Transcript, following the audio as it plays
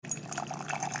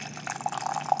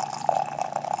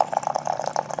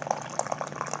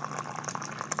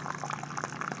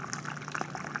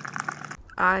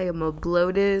I am a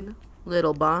bloated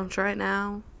little bunch right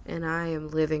now, and I am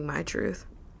living my truth.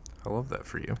 I love that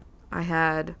for you. I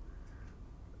had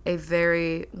a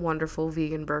very wonderful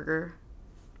vegan burger,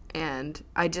 and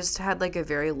I just had like a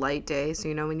very light day. So,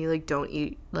 you know, when you like don't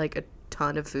eat like a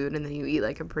ton of food and then you eat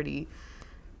like a pretty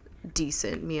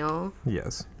decent meal.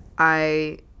 Yes.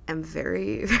 I am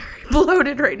very, very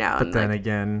bloated right now. But then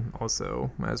again, also,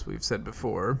 as we've said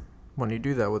before, when you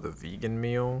do that with a vegan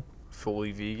meal,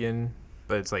 fully vegan,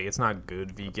 but it's like, it's not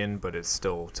good vegan, but it's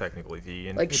still technically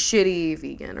vegan. Like shitty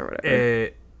vegan or whatever.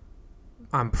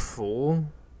 I'm full,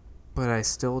 but I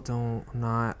still don't,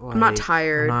 I'm not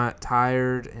tired. I'm not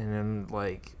tired, and I'm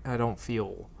like, I don't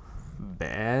feel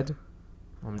bad.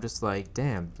 I'm just like,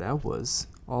 damn, that was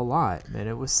a lot, and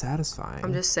it was satisfying.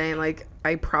 I'm just saying, like,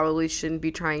 I probably shouldn't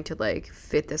be trying to, like,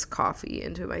 fit this coffee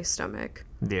into my stomach.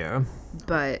 Yeah.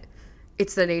 But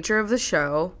it's the nature of the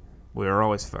show. We're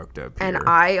always fucked up here. And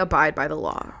I abide by the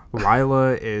law.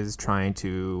 Lila is trying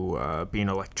to be an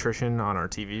electrician on our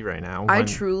TV right now. I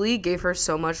truly gave her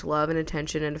so much love and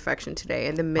attention and affection today.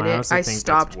 And the minute I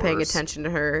stopped paying attention to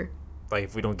her... Like,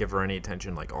 if we don't give her any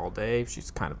attention, like, all day,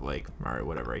 she's kind of like, all right,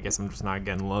 whatever. I guess I'm just not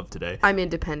getting love today. I'm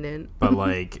independent. But,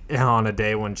 like, on a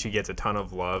day when she gets a ton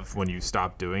of love, when you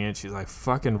stop doing it, she's like,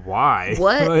 fucking why?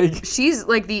 What? Like, she's,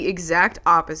 like, the exact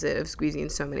opposite of Squeezy in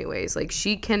so many ways. Like,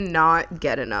 she cannot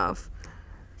get enough.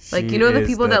 Like, you know the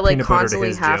people that, like,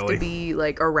 constantly have to be,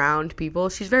 like, around people?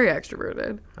 She's very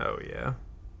extroverted. Oh, yeah.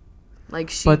 Like,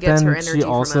 she gets her energy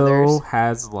from others. But then she also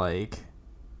has, like,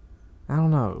 I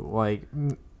don't know, like...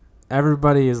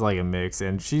 Everybody is like a mix,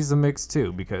 and she's a mix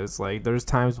too, because like there's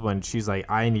times when she's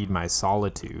like, I need my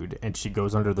solitude, and she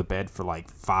goes under the bed for like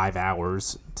 5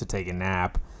 hours to take a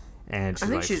nap, and she's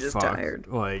like, she's just tired.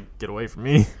 Like, get away from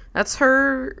me. That's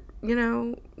her, you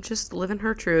know, just living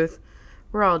her truth.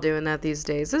 We're all doing that these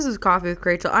days. This is Coffee with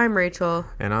Rachel. I'm Rachel.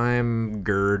 And I'm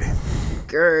Gerd.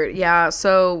 Gerd, yeah.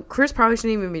 So Chris probably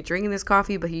shouldn't even be drinking this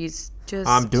coffee, but he's just...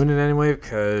 I'm doing it anyway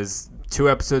because 2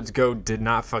 episodes ago did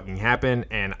not fucking happen,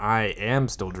 and I am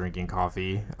still drinking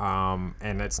coffee.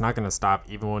 And it's not going to stop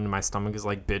even when my stomach is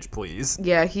like, bitch, please.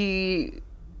 Yeah, he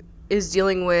is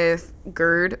dealing with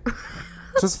Gerd.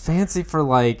 Just fancy for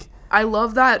like... I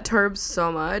love that term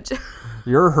so much.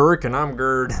 You're Hurricane, I'm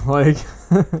Gerd. Like...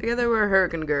 Together we're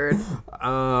Hurricane Gerd.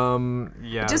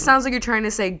 Yeah. It just sounds like you're trying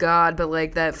to say God, but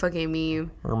like that fucking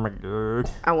meme. Oh my God.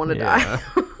 I want to die.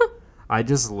 I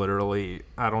just literally,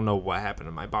 I don't know what happened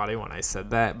to my body when I said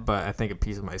that, but I think a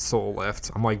piece of my soul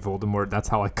left. I'm like Voldemort. That's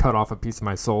how I cut off a piece of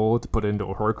my soul to put it into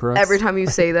a Horcrux. Every time you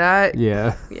say that.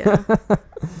 Yeah. Yeah.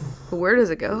 But where does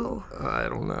it go? I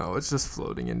don't know. It's just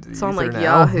floating into the ether now. It's on like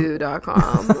now.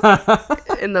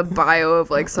 yahoo.com. In the bio of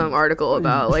like some article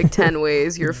about like 10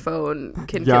 ways your phone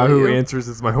can kill you. Yahoo Answers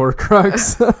is my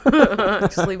Horcrux.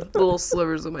 Just leave little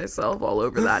slivers of myself all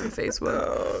over that in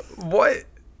Facebook. What?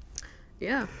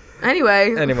 Yeah.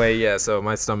 Anyway, yeah, so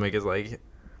my stomach is like,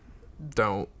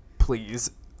 don't, please.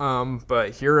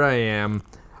 But here I am.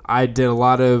 I did a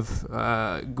lot of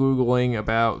Googling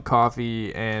about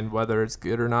coffee and whether it's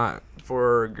good or not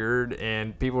for Gerd,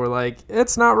 and people were like,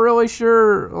 it's not really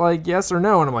sure, like, yes or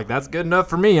no. And I'm like, that's good enough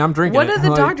for me. I'm drinking it. What did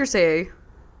the doctor say?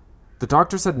 The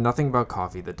doctor said nothing about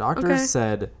coffee. The doctor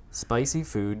said spicy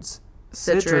foods,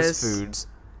 citrus foods,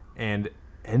 and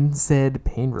NSAID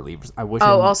pain relievers. I wish.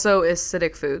 Also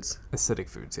acidic foods. Acidic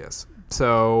foods, yes.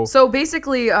 So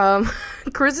basically,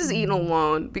 Chris is eating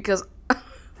alone because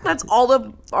that's all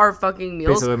of our fucking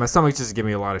meals. Basically, my stomach's just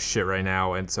giving me a lot of shit right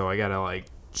now, and so I gotta like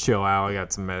chill out. I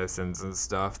got some medicines and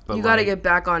stuff. But you gotta get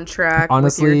back on track.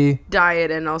 Honestly, with your diet,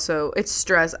 and also it's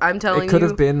stress. I'm telling you, it could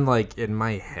have been like in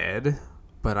my head,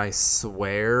 but I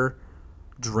swear,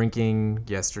 drinking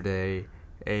yesterday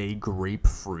a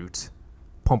grapefruit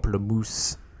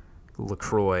pamplemousse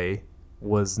LaCroix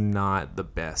was not the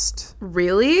best.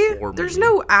 Really? There's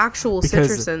no actual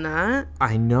citrus in that.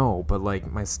 I know, but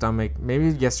like my stomach, maybe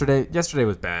yesterday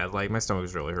was bad. Like my stomach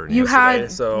was really hurting. You yesterday,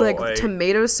 had so, like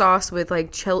tomato sauce with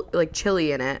like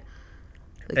chili in it,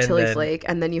 like chili flake,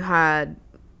 and then you had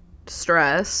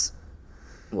stress.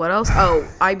 What else? Oh,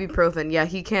 ibuprofen. Yeah,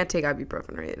 he can't take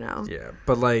ibuprofen right now. Yeah,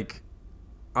 but like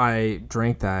I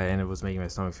drank that and it was making my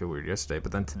stomach feel weird yesterday.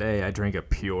 But then today I drank a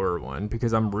pure one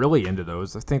because I'm really into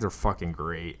those. I think they're fucking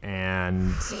great,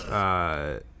 and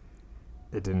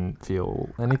it didn't feel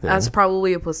anything. That's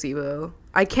probably a placebo.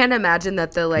 I can't imagine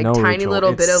that the like no, tiny Rachel,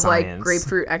 little bit of science. like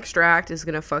grapefruit extract is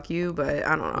gonna fuck you, but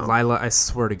I don't know. Lila, I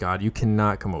swear to God, you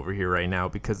cannot come over here right now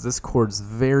because this cord's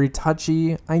very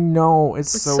touchy. I know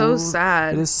it's so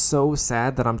sad. It is so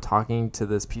sad that I'm talking to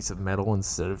this piece of metal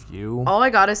instead of you. All I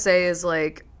gotta say is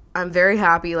like I'm very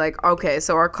happy. Like, okay,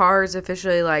 so our car is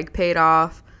officially like paid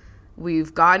off.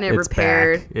 We've gotten it It's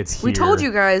repaired. back. It's here. We told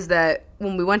you guys that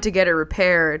when we went to get it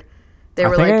repaired, they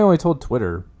were I think like, I only told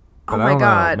Twitter. oh But my I don't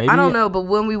God. know. Maybe I don't know. But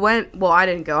when we went, well, I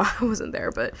didn't go. I wasn't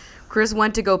there. But Chris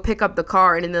went to go pick up the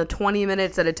car. And in the 20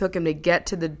 minutes that it took him to get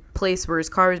to the place where his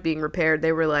car was being repaired,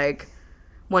 they were like,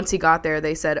 once he got there,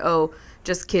 they said, oh,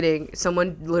 just kidding.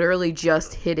 Someone literally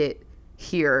just hit it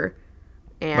here.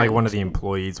 And like one of the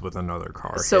employees with another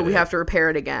car. so we have to repair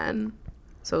it again.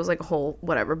 So it was like a whole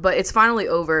whatever. But it's finally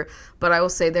over. But I will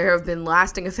say there have been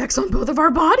lasting effects on both of our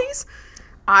bodies.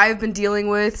 I've been dealing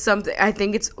with something. I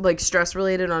think it's like stress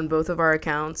related on both of our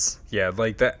accounts. Yeah,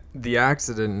 like that. The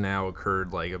accident now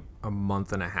occurred like a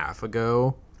month and a half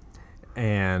ago.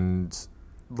 And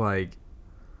like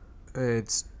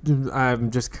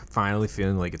I'm just finally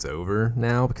feeling like it's over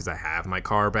now because I have my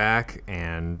car back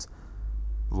and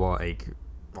like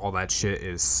all that shit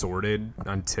is sorted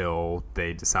until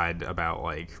they decide about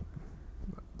like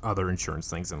other insurance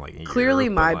things in like a year. Clearly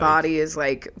But, my like, body is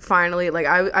like finally like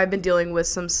I've been dealing with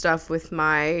some stuff with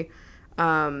my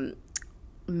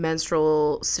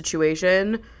menstrual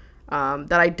situation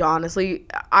that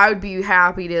I would be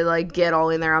happy to like get all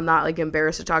in there. I'm not like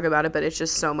embarrassed to talk about it, but it's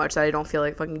just so much that I don't feel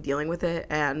like fucking dealing with it.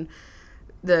 And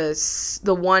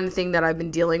the one thing that I've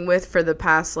been dealing with for the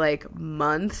past like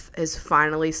month has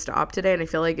finally stopped today, and I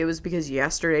feel like it was because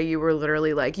yesterday you were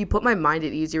literally like, you put my mind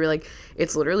at ease. You were like,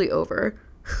 it's literally over.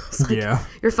 I was like, yeah.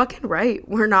 you're fucking right.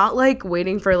 We're not like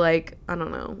waiting for like, I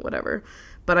don't know, whatever.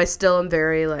 But I still am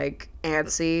very like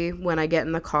antsy when I get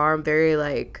in the car. I'm very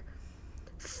like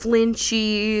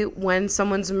flinchy when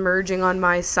someone's merging on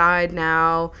my side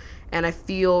now, and I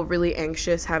feel really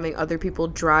anxious having other people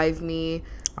drive me.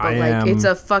 But it's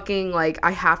a fucking like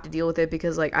I have to deal with it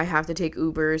because like I have to take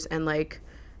Ubers and like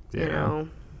you know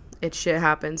it shit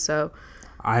happens. So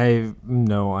I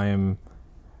am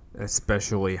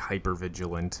especially hyper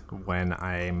vigilant when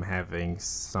I'm having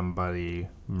somebody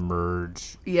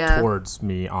merge towards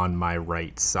me on my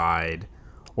right side,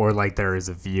 or like there is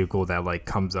a vehicle that like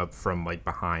comes up from like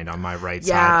behind on my right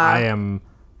side. I am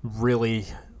really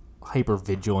hyper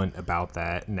vigilant about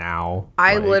that now.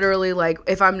 I literally like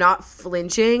if I'm not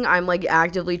flinching, I'm like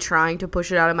actively trying to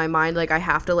push it out of my mind. Like I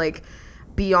have to like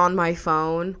be on my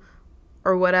phone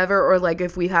or whatever, or like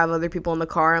if we have other people in the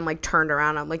car, I'm like turned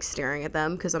around, I'm like staring at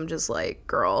them because I'm just like,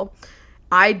 girl,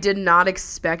 I did not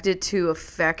expect it to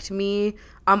affect me.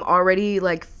 I'm already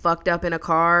like fucked up in a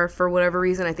car for whatever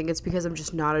reason. I think it's because I'm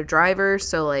just not a driver.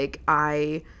 So like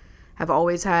I have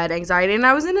always had anxiety, and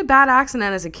I was in a bad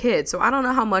accident as a kid, so I don't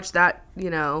know how much that,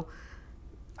 you know,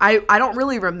 I don't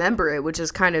really remember it, which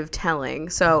is kind of telling.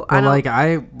 So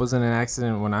I was in an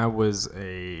accident when I was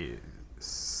a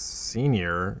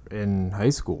senior in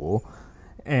high school,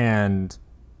 and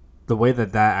the way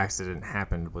that accident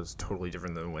happened was totally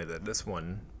different than the way that this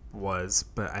one was,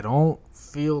 but I don't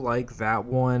feel like that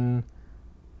one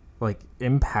like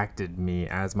impacted me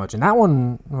as much. And that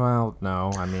one, well,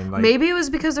 no, I mean, like, maybe it was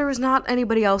because there was not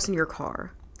anybody else in your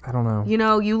car. I don't know. You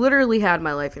know, you literally had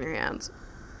my life in your hands.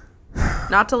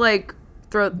 Not to like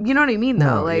throw, you know what I mean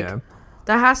though? No, like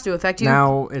that has to affect you.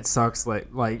 Now it sucks.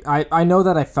 Like I know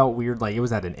that I felt weird. Like it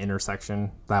was at an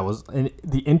intersection. That was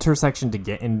the intersection to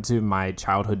get into my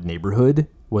childhood neighborhood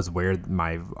was where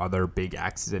my other big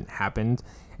accident happened.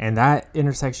 And that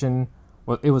intersection,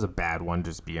 well, it was a bad one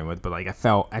just to begin with, but like I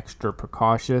felt extra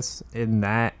precautious in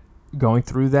that going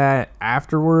through that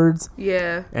afterwards.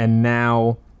 Yeah. And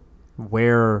now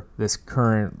where this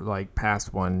current like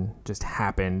past one just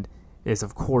happened is,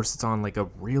 of course, it's on like a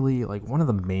really like one of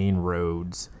the main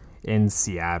roads in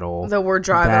Seattle that we're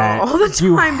driving all the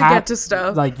time to get to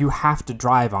stuff. Like you have to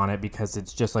drive on it because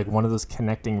it's just like one of those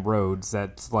connecting roads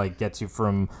that's like gets you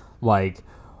from like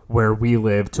where we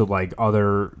live to like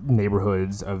other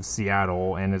neighborhoods of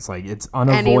Seattle, and it's like it's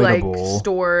unavoidable. Any like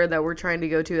store that we're trying to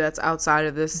go to that's outside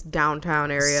of this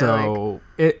downtown area. So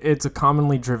it's a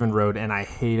commonly driven road, and I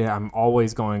hate it. I'm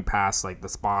always going past like the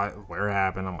spot where it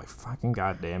happened. I'm like, fucking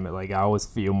goddamn it! Like I always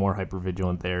feel more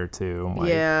hypervigilant there too. I'm like,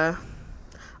 yeah,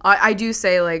 I do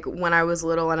say like when I was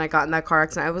little and I got in that car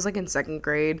accident, I was like in second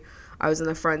grade. I was in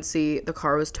the front seat. The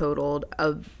car was totaled.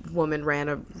 A woman ran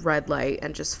a red light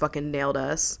and just fucking nailed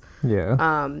us.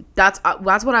 Yeah. That's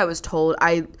what I was told.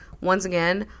 Once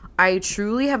again, I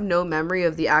truly have no memory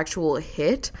of the actual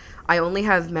hit. I only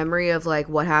have memory of like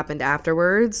what happened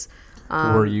afterwards.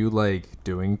 Were you like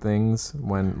doing things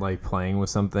when like playing with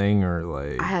something or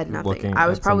like I had nothing. looking I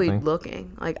was at probably something?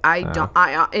 looking. Like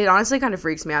it honestly kind of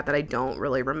freaks me out that I don't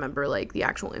really remember like the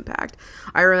actual impact.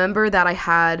 I remember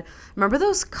that remember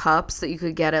those cups that you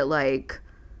could get at like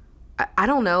I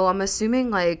don't know, I'm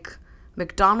assuming like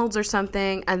McDonald's or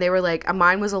something, and they were like,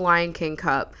 mine was a Lion King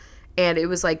cup, and it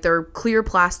was like they're clear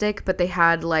plastic, but they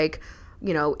had like,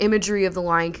 you know, imagery of the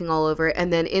Lion King all over it,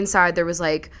 and then inside there was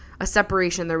like a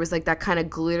separation. There was like that kind of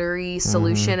glittery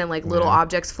solution and like little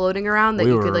objects floating around that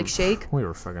you could like shake. We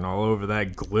were fucking all over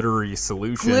that glittery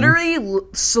solution.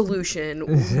 Solution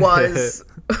was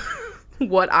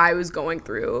what I was going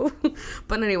through.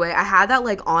 But anyway, I had that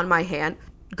like on my hand.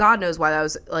 God knows why that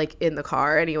was like in the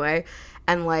car anyway.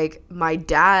 And like my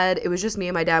dad, it was just me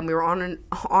and my dad, and we were on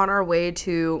our way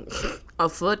to a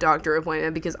foot doctor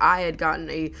appointment because I had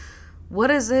gotten what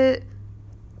is it?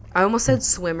 I almost said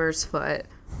swimmer's foot.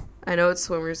 I know it's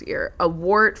swimmer's ear. A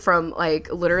wart from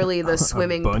like literally the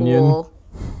swimming pool.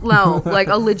 No, like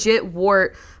a legit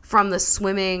wart from the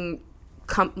swimming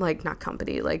not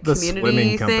company, like the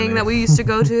community thing that we used to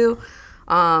go to.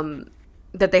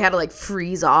 That they had to like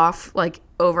freeze off like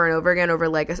over and over again over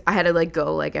like I had to like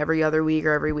go like every other week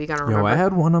or every week. I don't remember. I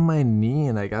had one on my knee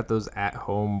and I got those at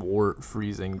home wart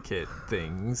freezing kit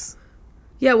things.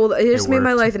 Yeah, well, it just made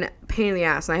my life a pain in the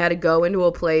ass, and I had to go into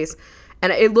a place,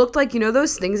 and it looked like, you know,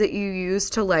 those things that you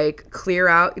use to like clear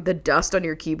out the dust on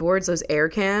your keyboards, those air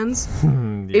cans.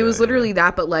 It was literally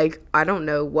that, but like I don't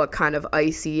know what kind of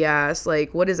icy ass,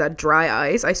 like what is that, dry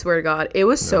ice? I swear to God, it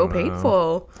was so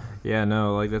painful. Yeah,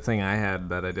 no, like the thing I had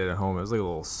that I did at home, it was like a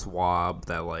little swab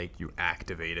that like you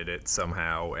activated it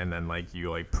somehow, and then like you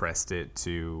like pressed it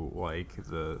to like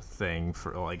the thing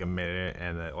for like a minute,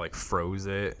 and it like froze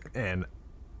it, and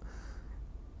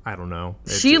I don't know.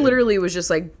 She literally was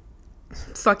just like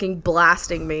fucking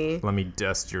blasting me. Let me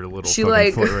dust your little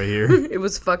fucking foot right here. It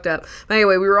was fucked up. But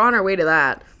anyway, we were on our way to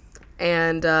that,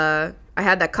 and I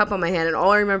had that cup on my hand, and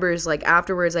all I remember is like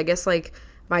afterwards, I guess like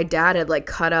my dad had like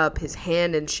cut up his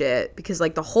hand and shit because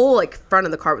like the whole like front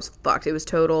of the car was fucked. It was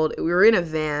totaled. We were in a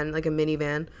van, like a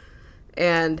minivan,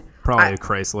 and probably a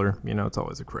Chrysler. You know, it's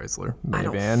always a Chrysler minivan. I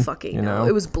don't fucking know.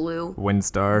 It was blue.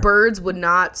 Windstar. Birds would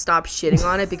not stop shitting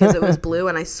on it because it was blue,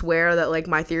 and I swear that like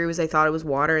my theory was they thought it was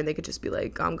water, and they could just be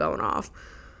like, I'm going off.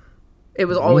 It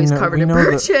was always covered in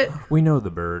bird shit. We know the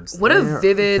birds. What a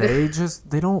vivid...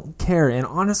 They don't care. And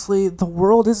honestly, the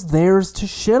world is theirs to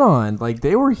shit on. Like,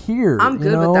 they were here. I'm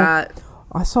good with that.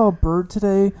 I saw a bird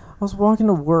today. I was walking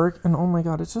to work, and oh my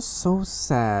God, it's just so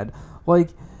sad. Like,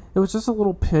 it was just a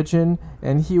little pigeon,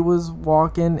 and he was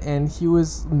walking, and he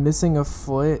was missing a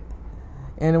foot.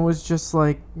 And it was just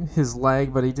like his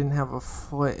leg, but he didn't have a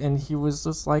foot, and he was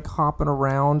just like hopping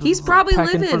around. He's probably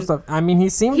living. For stuff. I mean, he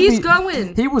seemed to be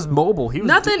going. He was mobile. He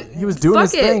was doing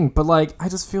his thing, but like I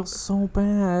just feel so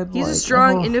bad. He's a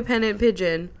strong, independent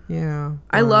pigeon. Yeah.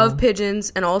 I love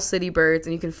pigeons and all city birds,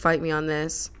 and you can fight me on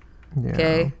this. Yeah.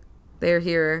 Okay. They're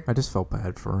here. I just felt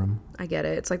bad for him. I get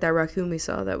it. It's like that raccoon we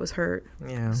saw that was hurt.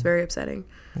 Yeah. It's very upsetting.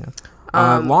 Yeah.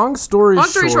 Long story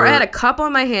short, I had a cup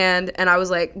on my hand, and I was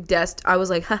like,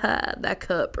 haha, that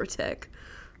cup protect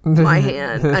my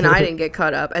hand, and I didn't get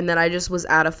cut up. And then I just was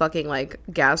at a fucking like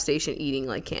gas station eating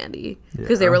like candy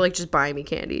because they were like just buying me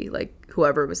candy, like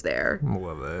whoever was there. I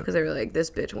love it because they were like, this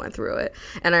bitch went through it.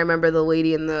 And I remember the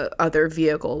lady in the other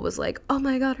vehicle was like, oh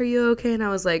my God, are you okay? And I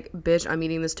was like, bitch, I'm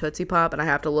eating this Tootsie Pop, and I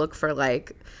have to look for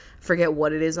like, forget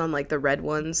what it is on like the red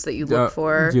ones that you look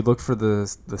for. You look for the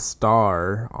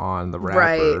star on the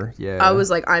wrapper. Right. Yeah. I was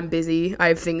like, I'm busy. I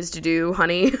have things to do,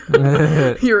 honey.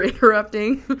 You're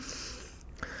interrupting.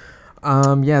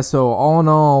 Yeah, so all in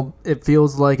all, it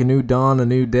feels like a new dawn, a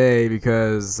new day,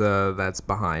 because that's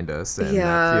behind us, and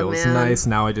that feels nice.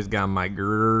 Now I just got my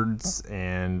GERDs,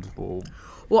 and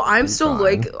well, I'm still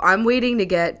fine. I'm waiting to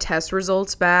get test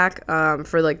results back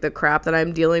for like the crap that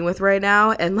I'm dealing with right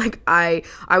now, and like I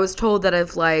was told that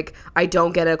if like I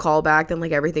don't get a call back, then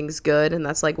like everything's good, and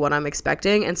that's like what I'm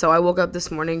expecting. And so I woke up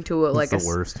this morning to the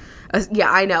worst.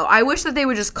 Yeah, I know. I wish that they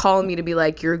would just call me to be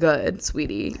like, "You're good,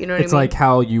 sweetie." You know what I mean? It's like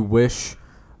how you wish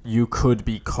you could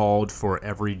be called for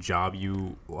every job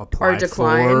you applied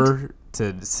for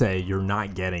to say you're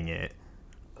not getting it.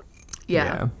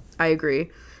 Yeah, I agree.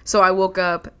 So I woke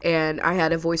up and I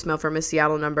had a voicemail from a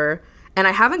Seattle number, and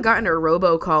I haven't gotten a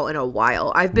robocall in a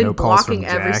while. I've been blocking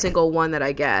every single one that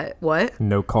I get. What?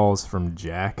 No calls from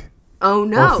Jack? Oh,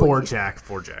 no. Or for Jack.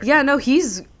 Yeah, no,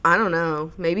 I don't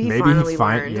know. Maybe he finally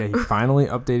learned. Yeah, he finally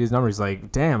updated his number. He's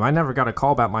like, damn, I never got a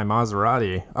call about my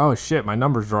Maserati. Oh, shit, my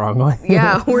number's wrong.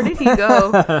 Yeah, where did he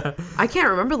go? I can't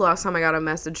remember the last time I got a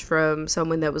message from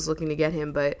someone that was looking to get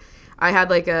him, but I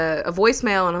had like a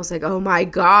voicemail, and I was like, oh my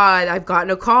God, I've gotten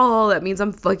a call. That means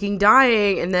I'm fucking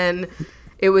dying. And then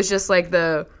it was just like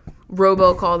the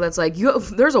robocall that's like,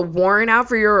 there's a warrant out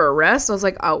for your arrest. I was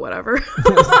like, oh, whatever.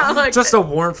 Like, just a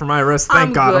warrant for my arrest.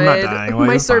 Thank God, I'm not dying. Like,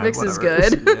 my cervix is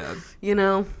good. Yeah. You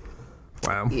know?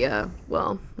 Wow. Yeah,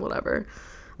 well, whatever.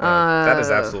 That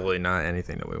is absolutely not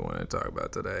anything that we want to talk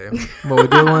about today. What we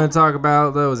do want to talk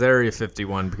about, though, is Area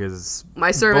 51, because,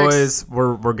 My cervix boys,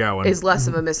 we're going. is less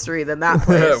of a mystery than that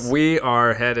place. We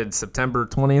are headed September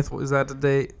 20th. What was that the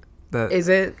date? Is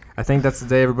it? I think that's the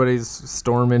day everybody's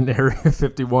storming Area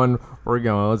 51. We're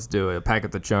going. Let's do it. Pack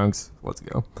up the chunks. Let's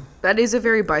go. That is a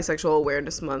very bisexual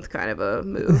awareness month kind of a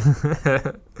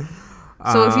move.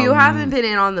 So if you haven't been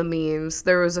in on the memes,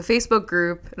 there was a Facebook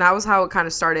group, and that was how it kind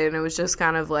of started, and it was just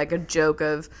kind of like a joke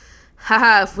of,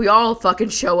 haha, if we all fucking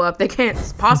show up, they can't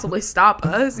possibly stop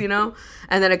us, you know?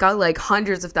 And then it got like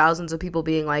hundreds of thousands of people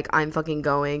being like, I'm fucking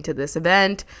going to this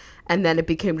event, and then it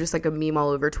became just like a meme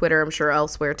all over Twitter, I'm sure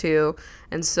elsewhere too.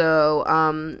 And so,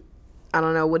 I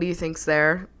don't know, what do you think's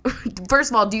there?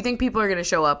 First of all, do you think people are going to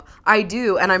show up? I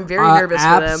do, and I'm very nervous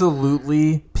for them.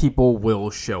 Absolutely, people will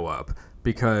show up,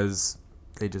 because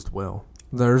they just will.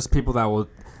 There's people that will,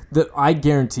 that I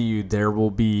guarantee you there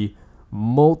will be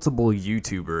multiple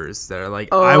YouTubers that are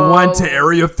like, I went to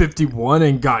Area 51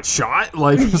 and got shot,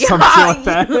 like some shit like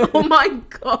that. Oh my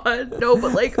god, no,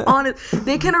 but like honest,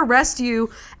 they can arrest you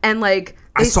and like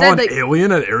I saw an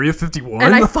alien at Area 51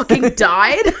 and I fucking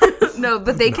died. No,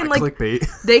 but they can like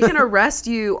clickbait. They can arrest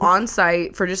you on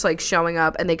site for just like showing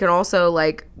up, and they can also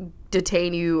like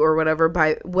detain you or whatever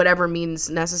by whatever means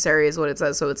necessary is what it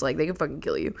says. So it's like they can fucking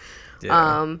kill you.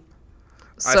 Yeah.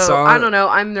 So I don't know.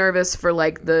 I'm nervous for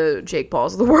like the Jake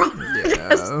Pauls of the world.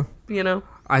 Yeah. You know.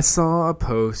 I saw a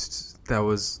post that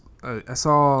was I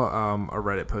saw a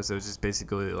Reddit post that was just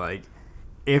basically like,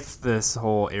 if this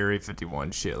whole Area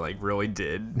 51 shit like really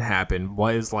did happen,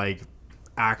 what is like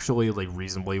actually like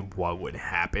reasonably what would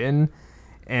happen?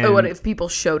 And what if people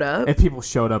showed up? If people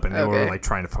showed up and they were like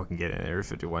trying to fucking get in Area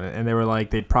 51, and they were like,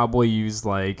 they'd probably use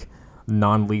like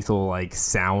non-lethal like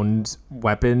sound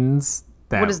weapons.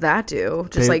 What does that do?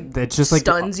 Just that just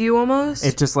stuns you almost?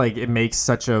 It just like, it makes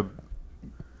such a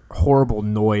horrible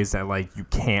noise that like you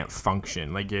can't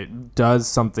function. Like it does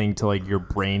something to like your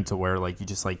brain to where like you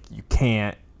just like you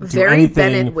can't do very anything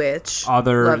Bennett Witch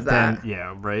other Love than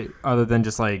that. other than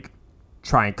just like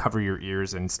try and cover your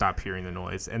ears and stop hearing the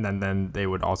noise. And then they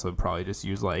would also probably just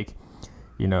use like,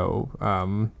 you know,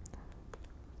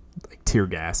 like tear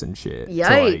gas and shit.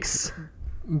 Yikes.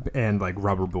 And like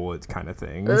rubber bullets kind of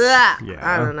things. Yeah.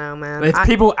 I don't know, man. If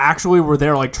people actually were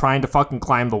there like trying to fucking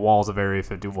climb the walls of Area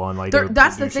 51, like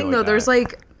that's the thing though.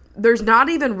 There's not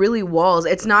even really walls.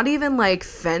 It's not even like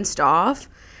fenced off.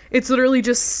 It's literally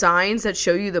just signs that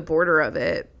show you the border of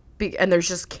it. And there's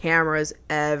just cameras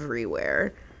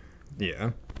everywhere.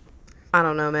 Yeah. I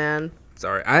don't know, man.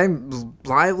 Sorry. I'm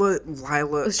Lila I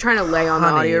was trying to lay on the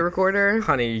audio recorder.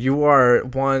 Honey, you are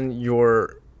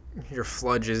your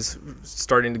fludge is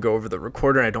starting to go over the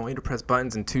recorder, and I don't want you to press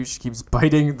buttons, and two, she keeps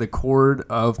biting the cord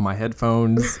of my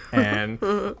headphones, and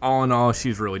all in all,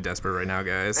 she's really desperate right now,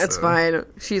 guys. That's fine.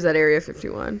 She's at Area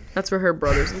 51. That's where her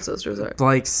brothers and sisters are.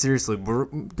 Like, seriously,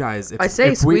 guys, if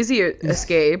Squeezy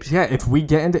escaped. Yeah, if we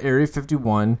get into Area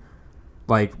 51,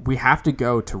 like, we have to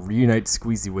go to reunite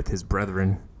Squeezy with his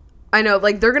brethren. I know,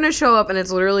 like, they're gonna show up and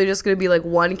it's literally just gonna be like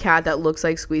one cat that looks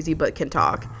like Squeezy but can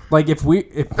talk. Like, if we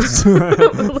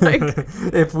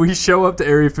show up to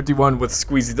Area 51 with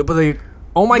Squeezy, they'll be like,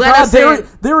 oh my god,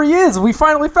 there he is, we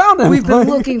finally found him. We've been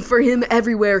looking for him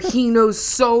everywhere. He knows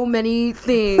so many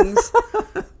things.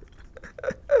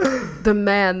 The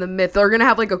man, the myth. They're gonna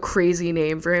have like a crazy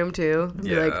name for him too.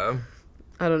 Yeah. Like,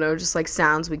 I don't know, just like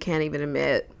sounds we can't even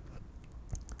admit.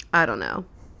 I don't know.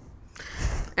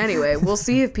 Anyway, we'll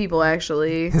see if people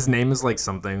actually... His name is like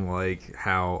something like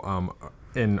how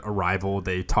in Arrival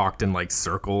they talked in like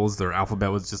circles. Their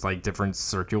alphabet was just like different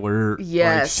circular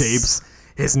like, shapes.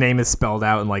 His name is spelled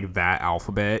out in like that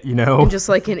alphabet, you know? And just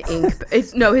like in ink.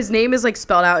 His name is like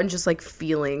spelled out in just like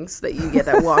feelings that you get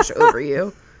that wash over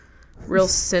you. Real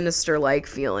sinister like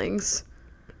feelings.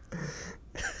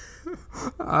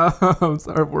 I'm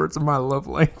sorry, words are my love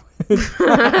language.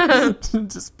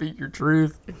 Just speak your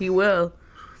truth. He will.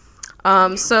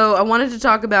 So I wanted to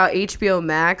talk about HBO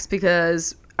Max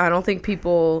because I don't think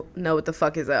people know what the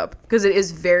fuck is up, because it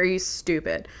is very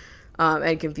stupid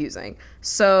and confusing.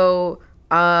 So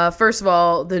first of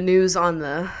all, the news on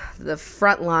the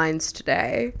front lines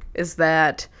today is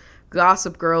that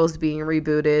Gossip Girl is being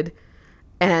rebooted,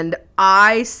 and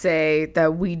I say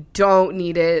that we don't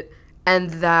need it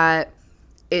and that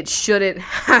it shouldn't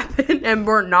happen and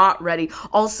we're not ready.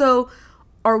 Also,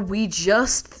 are we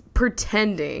just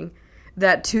pretending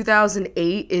that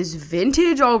 2008 is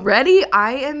vintage already?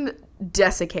 I am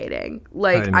desiccating.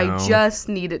 Like, I just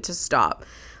need it to stop.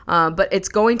 But it's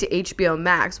going to HBO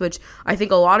Max, which I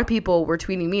think a lot of people were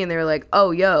tweeting me and they were like,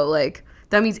 oh, yo, like,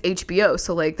 that means HBO.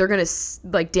 So like they're gonna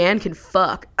like Dan can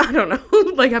fuck. I don't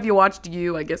know. Like, have you watched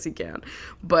You? I guess he can,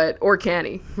 but or can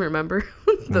he? Remember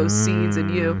those scenes in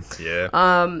You? Yeah.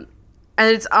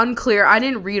 And it's unclear. I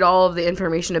didn't read all of the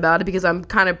information about it because I'm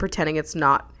kind of pretending it's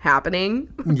not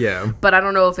happening. Yeah. But I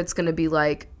don't know if it's gonna be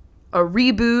like a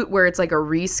reboot where it's like a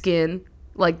reskin,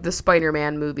 like the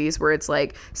Spider-Man movies, where it's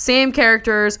like same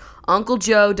characters. Uncle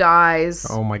Joe dies.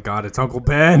 Oh my God, it's Uncle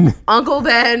Ben. Uncle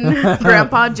Ben,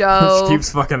 Grandpa Joe She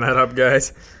keeps fucking that up,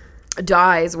 guys.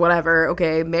 dies. Whatever.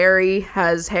 Okay, Mary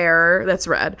has hair that's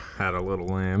red. Had a little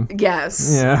lamb.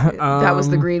 Yes. Yeah. That was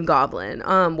the Green Goblin.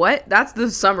 What? That's the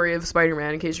summary of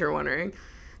Spider-Man, in case you're wondering.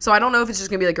 So I don't know if it's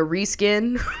just gonna be like a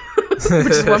reskin,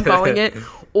 which is what I'm calling it,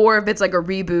 or if it's like a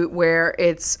reboot where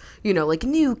it's, you know, like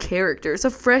new characters, a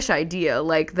fresh idea,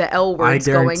 like the L Word's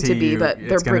going to be, but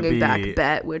they're bringing back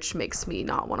Bet, which makes me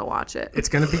not want to watch it. It's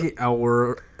gonna be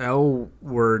L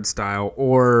Word style,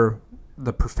 or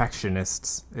The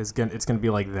Perfectionists it's gonna be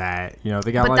like that. You know,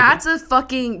 they got. But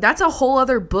like, that's a whole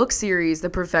other book series, The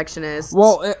Perfectionists.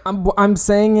 Well, I'm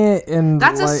saying it in.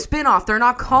 That's a spin-off. They're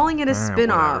not calling it a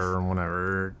spin-off.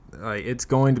 Whatever. Like, it's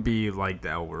going to be like the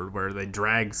L Word, where they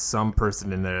drag some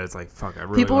person in there. It's like, fuck. I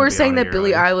really People were saying that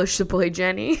Billie Eilish should play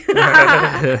Jenny.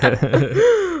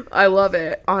 I love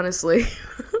it, honestly.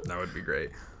 That would be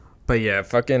great. But yeah,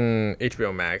 fucking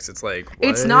HBO Max. It's like, what?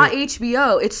 It's not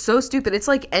HBO. It's so stupid. It's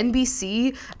like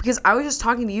NBC, because I was just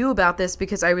talking to you about this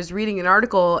because I was reading an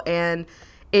article and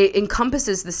it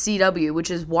encompasses the CW, which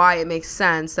is why it makes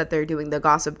sense that they're doing the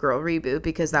Gossip Girl reboot,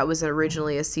 because that was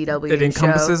originally a CW show. It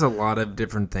encompasses a lot of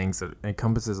different things. It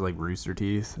encompasses like Rooster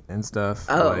Teeth and stuff.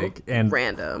 And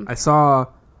random. I saw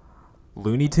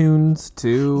Looney Tunes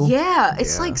too. Yeah,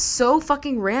 it's like so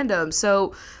fucking random.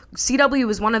 So CW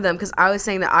was one of them, because I was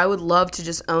saying that I would love to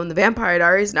just own the Vampire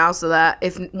Diaries now, so that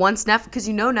if once because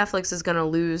you know Netflix is going to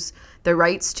lose the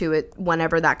rights to it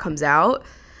whenever that comes out.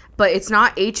 But it's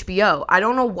not HBO. I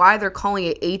don't know why they're calling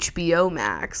it HBO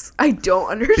Max. I don't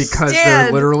understand. Because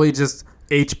they're literally just,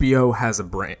 HBO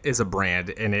is a brand,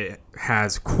 and it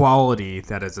has quality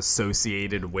that is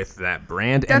associated with that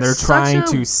brand, and they're trying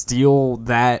to steal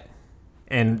that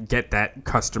and get that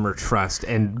customer trust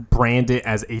and brand it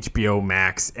as HBO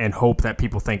Max and hope that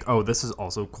people think, oh, this is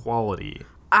also quality.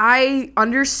 I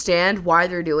understand why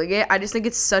they're doing it. I just think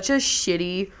it's such a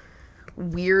shitty,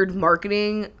 weird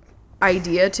marketing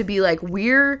idea to be like,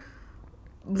 we're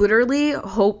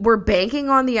banking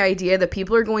on the idea that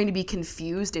people are going to be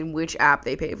confused in which app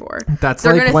they pay for. That's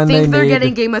they're like gonna think they're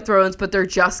getting Game of Thrones, but they're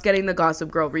just getting the Gossip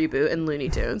Girl reboot and Looney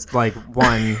Tunes. Like,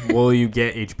 one, will you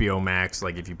get HBO Max?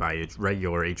 Like, if you buy a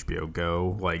regular HBO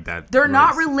Go, like that. They're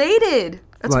not related.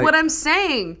 That's what I'm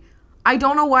saying. I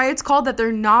don't know why it's called that.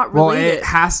 They're not related. Well, it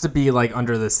has to be like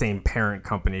under the same parent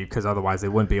company, because otherwise they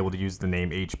wouldn't be able to use the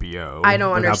name HBO. I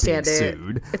don't understand it.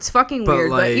 Sued. It's fucking weird.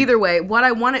 But either way,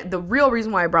 the real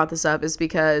reason why I brought this up is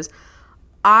because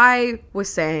I was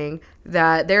saying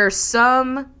that there are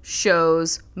some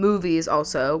shows, movies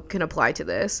also can apply to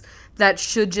this, that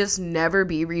should just never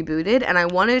be rebooted. And I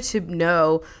wanted to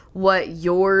know what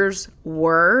yours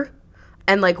were,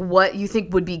 and like what you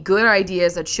think would be good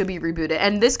ideas that should be rebooted.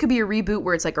 And this could be a reboot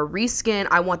where it's like a reskin.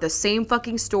 I want the same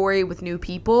fucking story with new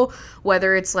people,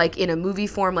 whether it's like in a movie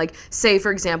form, like say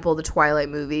for example the Twilight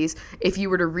movies. If you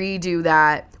were to redo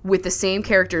that with the same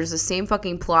characters, the same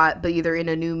fucking plot, but either in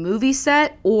a new movie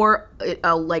set or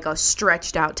like a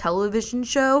stretched out television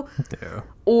show. Yeah.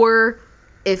 Or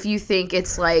if you think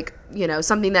it's like, you know,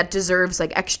 something that deserves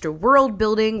like extra world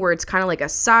building, where it's kind of like a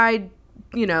side,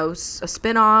 you know, a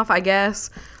spin-off, I guess,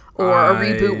 or a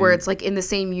reboot where it's like in the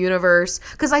same universe.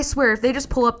 Because I swear, if they just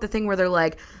pull up the thing where they're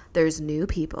like, there's new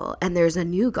people and there's a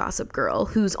new Gossip Girl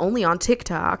who's only on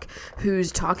TikTok,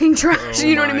 who's talking trash,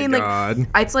 you know what I mean? God. Like,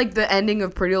 it's like the ending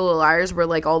of Pretty Little Liars, where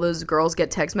like all those girls get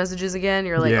text messages again.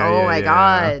 You're like, oh my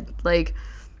God. Like,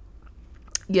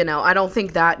 you know, I don't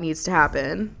think that needs to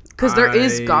happen. Because there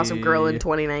is Gossip Girl in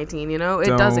 2019, you know?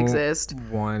 It does exist.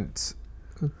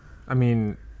 I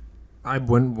mean, I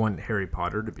wouldn't want Harry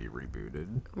Potter to be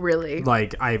rebooted. Really?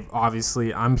 Like,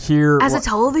 I'm here as a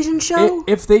television show.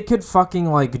 If they could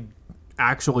fucking like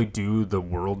actually do the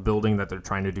world building that they're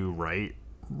trying to do right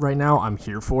now, I'm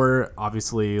here for it.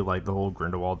 Obviously, like the whole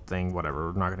Grindelwald thing,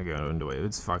 whatever. We're not gonna go into it.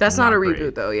 It's fucking. That's not a great.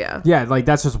 reboot, though. Yeah. Yeah, like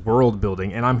that's just world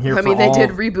building, and I'm here. I mean, they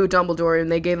did reboot Dumbledore,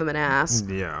 and they gave him an ass.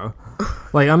 Yeah,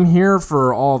 like I'm here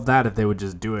for all of that if they would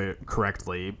just do it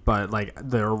correctly. But like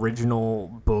the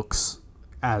original books,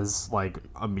 as like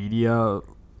a media,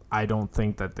 I don't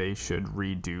think that they should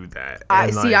redo that.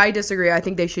 I disagree. I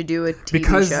think they should do a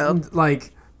TV show.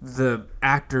 Like the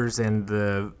actors and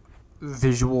the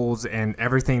visuals and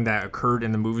everything that occurred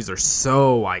in the movies are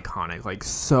so iconic, like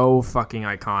so fucking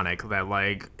iconic that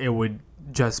like it would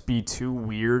just be too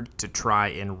weird to try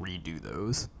and redo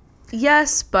those.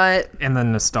 Yes, but and the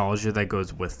nostalgia that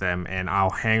goes with them, and I'll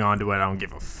hang on to it. I don't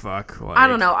give a fuck. Like, I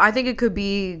don't know. I think it could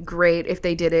be great if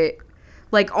they did it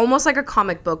like almost like a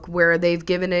comic book where they've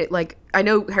given it like, I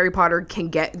know Harry Potter can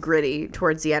get gritty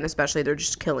towards the end, especially they're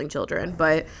just killing children,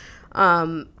 but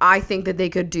I think that they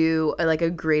could do like a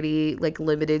gritty, like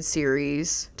limited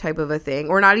series type of a thing,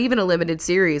 or not even a limited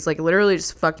series, like literally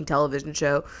just a fucking television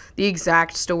show, the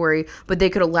exact story, but they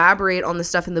could elaborate on the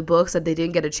stuff in the books that they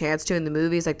didn't get a chance to in the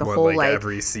movies, like the whole like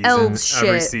every season, elves shit.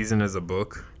 Every season is a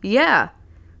book. Yeah,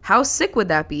 how sick would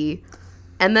that be?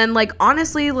 And then like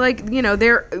honestly, like, you know,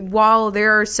 while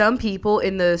there are some people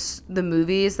in the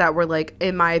movies that were like,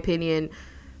 in my opinion,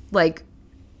 like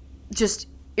just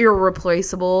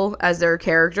irreplaceable as their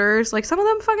characters, like some of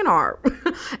them fucking are.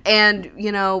 And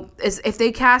you know, if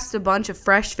they cast a bunch of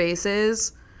fresh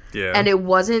faces, and it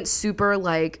wasn't super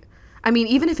like, I mean,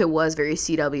 even if it was very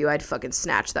CW, I'd fucking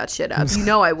snatch that shit up, you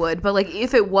know I would. But like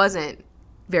if it wasn't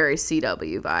very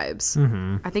CW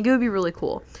vibes, I think it would be really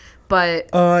cool.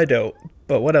 But I don't.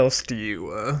 But what else do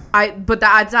you but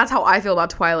that's how I feel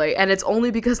about Twilight, and it's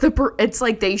only because it's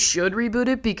like they should reboot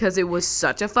it because it was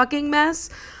such a fucking mess.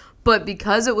 But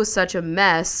because it was such a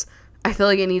mess, I feel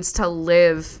like it needs to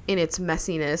live in its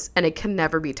messiness, and it can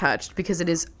never be touched because it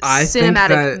is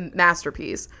cinematic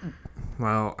masterpiece.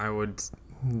 Well, I would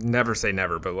never say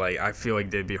never, but like I feel like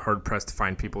they'd be hard pressed to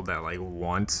find people that like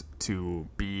want to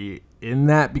be in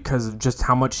that because of just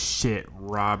how much shit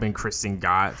Rob and Kristen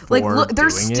got for like look, they're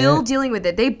still it. Dealing with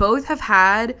it. They both have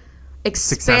had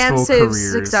expansive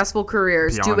successful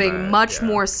careers doing much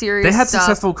more serious stuff. They had stuff.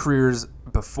 successful careers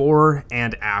before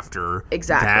and after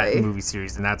that movie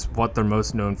series, and that's what they're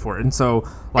most known for. And so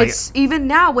like it's even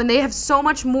now when they have so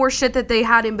much more shit that they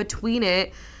had in between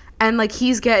it, and like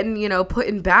he's getting, you know, put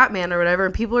in Batman or whatever,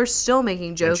 and people are still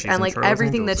making jokes, and like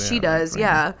everything that she does,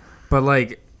 yeah. But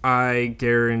like I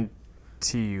guarantee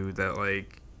you that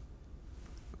like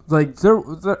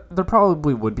there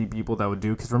probably would be people that would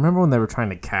do, because remember when they were trying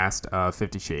to cast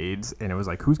 50 Shades, and it was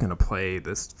like, who's gonna play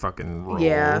this fucking role?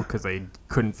 Because they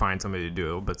couldn't find somebody to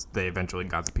do it, but they eventually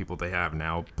got the people they have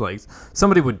now. Like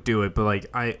somebody would do it, but like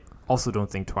I also don't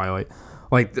think Twilight,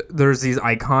 like there's these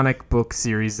iconic book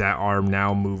series that are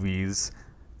now movies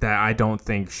that I don't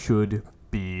think should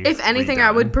be. If anything, redone.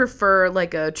 I would prefer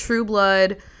like a True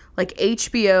Blood, like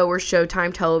HBO or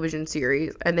Showtime television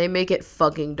series, and they make it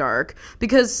fucking dark,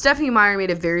 because Stephenie Meyer made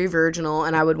it very virginal,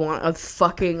 and I would want a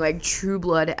fucking like True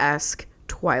Blood-esque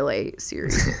Twilight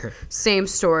series. Same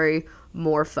story,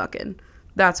 more fucking.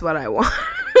 That's what I want.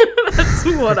 That's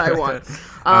what I want.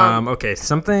 Okay,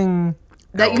 something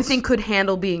that you think could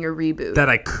handle being a reboot.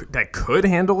 That could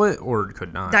handle it or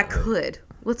could not. That could.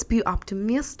 Let's be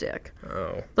optimistic.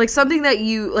 Oh. Like something that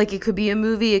you, like it could be a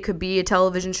movie, it could be a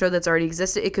television show that's already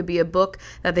existed, it could be a book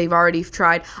that they've already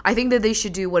tried. I think that they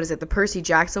should do, what is it, the Percy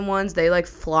Jackson ones, they like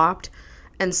flopped.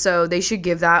 And so they should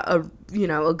give that a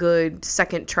good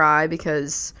second try,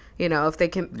 because, you know, if they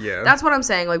can, that's what I'm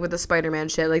saying, like with the Spider-Man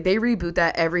shit, like they reboot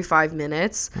that every 5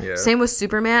 minutes. Yeah. Same with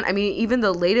Superman. I mean, even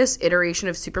the latest iteration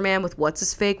of Superman with What's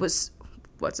His Face was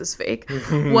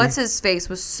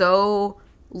so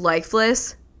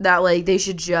lifeless that like they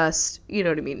should just, you know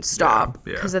what I mean, stop,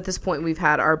 because at this point we've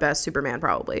had our best Superman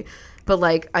probably, but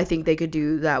like I think they could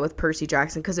do that with Percy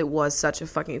Jackson because it was such a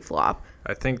fucking flop.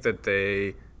 I think that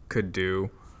they could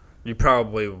do, you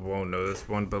probably won't know this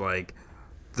one, but like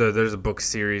there's a book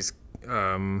series,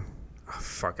 I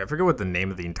forget what the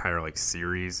name of the entire like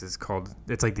series is called.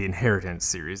 It's like the Inheritance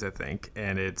series, I think,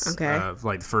 and it's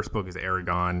like the first book is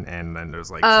Aragon, and then there's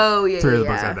like three of the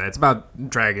books like that. It's about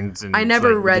dragons and I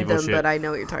never like, read them shit. But I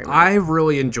know what you're talking about. I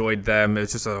really enjoyed them.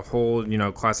 It's just a whole, you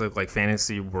know, classic like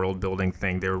fantasy world building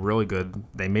thing. They were really good.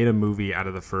 They made a movie out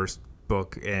of the first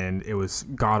book, and it was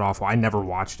god awful. I never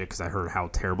watched it because I heard how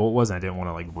terrible it was, and I didn't want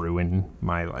to like ruin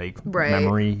my like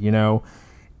memory, you know.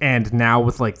 And now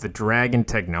with like the dragon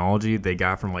technology they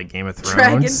got from like Game of Thrones,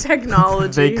 dragon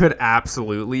technology, they could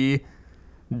absolutely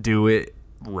do it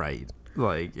right.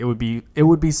 Like it would be,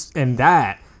 and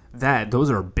that those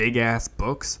are big ass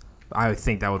books. I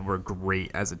think that would work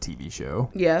great as a TV show.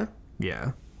 Yeah.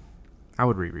 I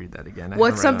would reread that again.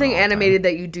 What's something animated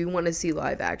that you do want to see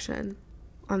live action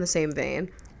on the same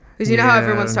vein? Because you know how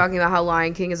everyone's talking about how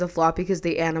Lion King is a flop because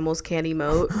the animals can't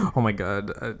emote. Oh my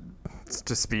god.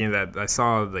 Just being that I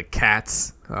saw the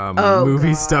Cats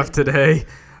movie stuff today.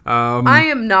 I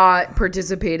am not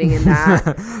participating in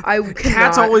that.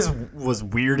 Cats always was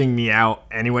weirding me out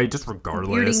anyway, just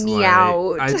regardless. Weirding me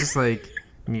out. I just like,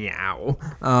 Meow.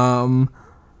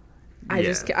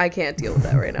 I can't deal with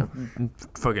that right now.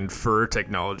 Fucking fur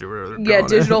technology. Whatever they're Yeah, calling it.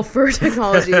 digital fur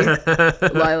technology.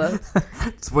 Lila.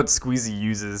 It's what Squeezy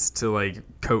uses to like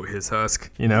coat his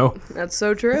husk, you know? That's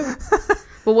so true.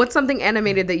 But what's something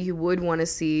animated that you would want to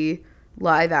see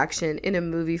live action in a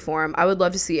movie form? I would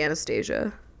love to see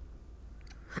Anastasia.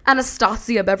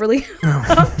 Anastasia Beverly.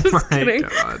 Just kidding.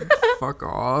 God. Fuck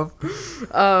off.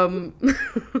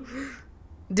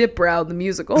 Dip Brow, the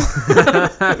musical.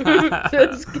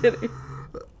 Just kidding.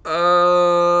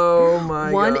 Oh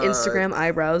my One God. Instagram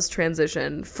eyebrows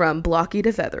transition from blocky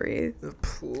to feathery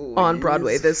Please on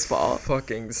Broadway this fall.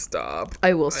 Fucking stop.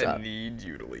 I will stop. I need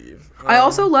you to leave. I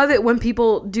also love it when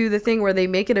people do the thing where they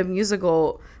make it a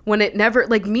musical when it never,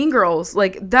 like Mean Girls,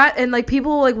 like that, and like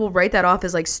people like will write that off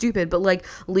as like stupid, but like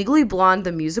Legally Blonde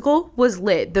the musical was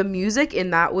lit. The music in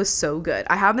that was so good.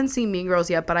 I haven't seen Mean Girls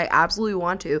yet, but I absolutely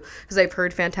want to because I've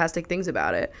heard fantastic things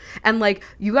about it. And like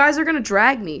you guys are gonna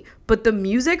drag me, but the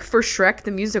music for Shrek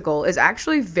the musical is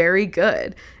actually very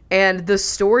good. And the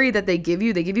story that they give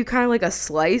you kind of like a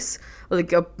slice,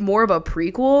 like a more of a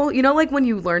prequel, you know, like when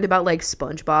you learned about like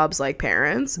SpongeBob's like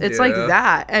parents. It's like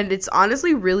that, and it's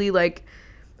honestly really like,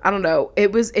 I don't know,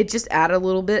 it just added a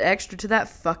little bit extra to that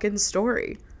fucking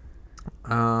story.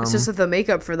 It's just that the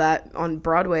makeup for that on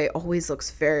Broadway always looks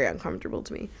very uncomfortable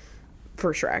to me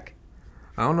for Shrek.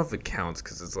 I don't know if it counts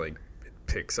because it's like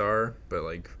Pixar, but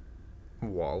like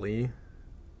Wall-E.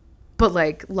 But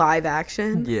like live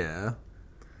action. Yeah.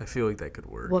 I feel like that could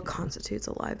work. What constitutes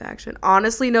a live action?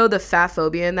 Honestly, no, the fat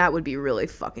phobia in that would be really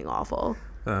fucking awful.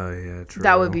 Oh, yeah, true.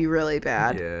 That would be really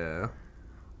bad. Yeah.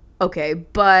 Okay,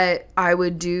 but I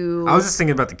would do... I was just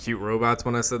thinking about the cute robots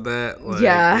when I said that. Like,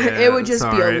 yeah, it would just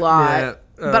be a lot. Yeah.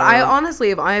 But I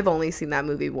honestly, I've only seen that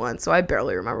movie once, so I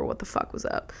barely remember what the fuck was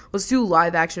up. Let's do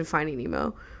live action Finding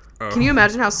Nemo. Can you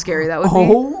imagine how scary that would be?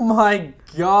 Oh my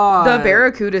God. The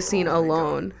Barracuda scene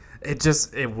alone.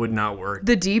 It would not work.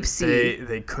 The deep sea.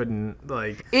 They couldn't,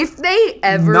 like... If they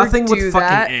ever nothing do with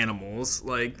that, fucking animals.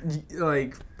 Like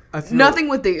I feel nothing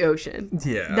with the ocean.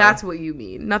 Yeah. That's what you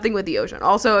mean. Nothing with the ocean.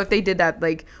 Also, if they did that,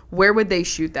 like, where would they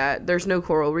shoot that? There's no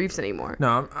coral reefs anymore.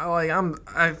 No,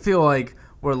 I feel like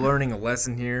we're learning a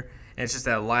lesson here, and it's just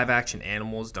that live action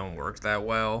animals don't work that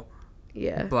well.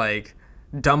 Yeah. Like,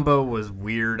 Dumbo was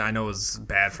weird. I know it was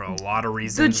bad for a lot of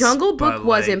reasons. The Jungle Book but,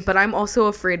 wasn't, like, but I'm also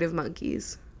afraid of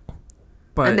monkeys.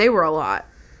 but And they were a lot.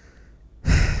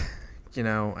 you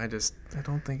know, I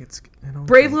don't think it's...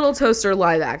 Brave Little Toaster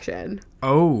live action.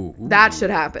 Oh. Ooh. That should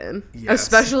happen. Yes.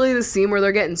 Especially the scene where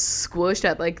they're getting squished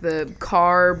at, like, the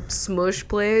car smush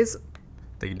place.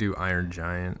 They could do Iron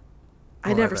Giant.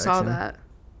 I never saw action. that.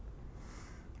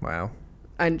 Wow.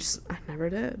 I never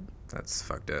did. That's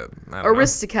fucked up. I don't know.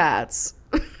 Aristocats.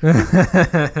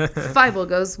 Fievel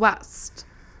goes west.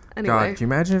 Anyway. God, can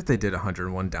you imagine if they did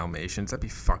 101 Dalmatians? That'd be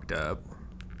fucked up.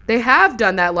 They have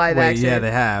done that live action. Yeah,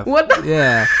 they have. What the?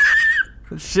 Yeah.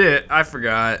 Shit, I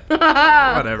forgot.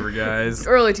 Whatever, guys.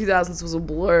 Early 2000s was a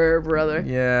blur, brother.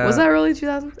 Yeah. Was that early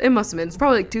 2000s? It must have been. It's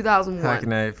probably like How 2001.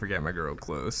 can I forget my girl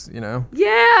close, you know?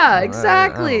 Yeah,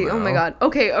 exactly. I don't Oh my know. god.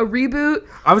 Okay, a reboot.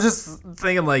 I was just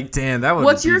thinking, like, damn, that would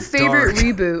What's be your favorite dark.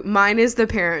 reboot? Mine is The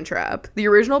Parent Trap. The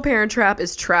original Parent Trap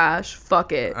is trash.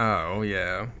 Fuck it. Oh,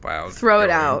 yeah. Wow. Throw it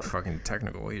going out. Fucking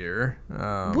technical here.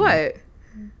 What?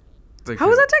 Like,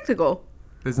 How is that technical?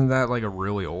 Isn't that, like, a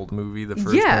really old movie, the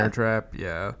first Yeah. Parent Trap?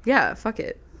 Yeah. Yeah, fuck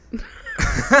it.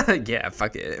 Yeah,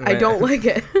 fuck it. I don't like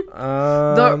it.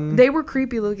 Um, They were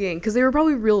creepy looking because they were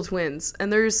probably real twins,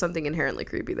 and there is something inherently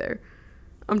creepy there.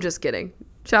 I'm just kidding.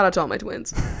 Shout out to all my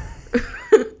twins.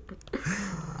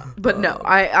 But no,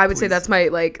 I would say that's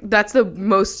that's the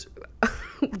most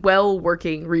well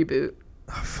working reboot.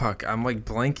 fuck, I'm, like,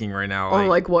 blanking right now. On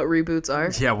like what reboots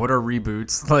are. Yeah, what are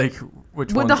reboots? Like, which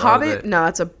With ones The are Hobbit? they? No,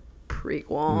 it's a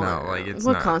prequel. No, like, it's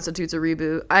what not. constitutes a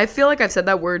reboot? I feel like I've said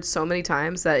that word so many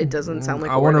times that it doesn't sound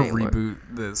like I a word want to anymore. reboot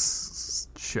this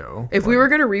show. If we were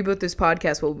gonna reboot this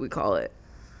podcast, what would we call it?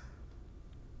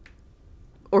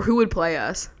 Or who would play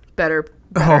us better?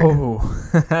 Oh.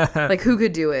 Like who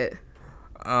could do it?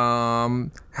 How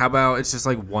about it's just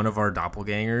like one of our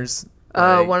doppelgangers?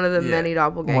 One of the many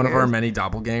doppelgangers. One of our many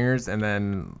doppelgangers, and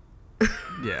then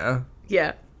yeah.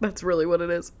 Yeah, that's really what it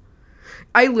is.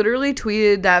 I literally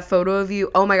tweeted that photo of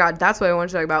you. Oh my god, that's what I wanted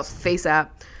to talk about. Face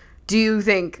app. Do you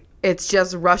think it's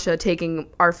just Russia taking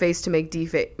our face to make deep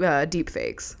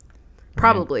fakes?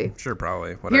 Probably. Sure,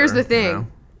 probably. Whatever, Here's the you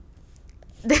thing.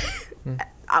 know?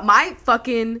 My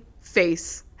fucking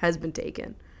face has been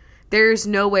taken. There's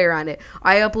no way around it.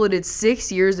 I uploaded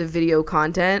 6 years of video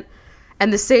content,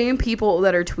 and the same people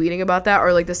that are tweeting about that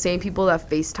are like the same people that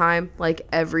FaceTime like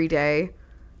every day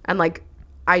And like,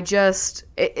 it's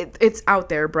out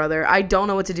there, brother. I don't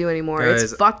know what to do anymore. Guys,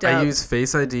 it's fucked up. I use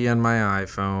Face ID on my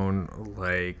iPhone.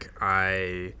 Like,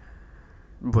 I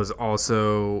was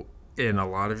also in a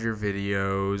lot of your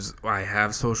videos. I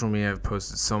have social media. I've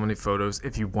posted so many photos.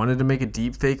 If you wanted to make a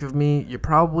deep fake of me, you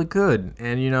probably could.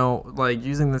 And, you know, like,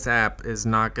 using this app is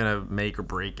not going to make or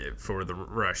break it for the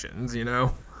Russians, you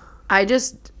know? I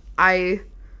don't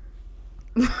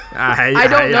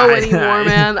know anymore,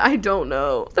 man. I don't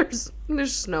know. There's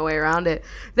just no way around it.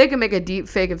 They can make a deep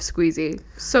fake of Squeezy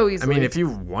so easily. I mean, if you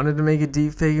wanted to make a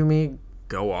deep fake of me,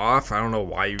 go off. I don't know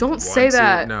why you don't want say to.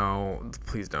 that. No,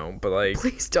 please don't. But like,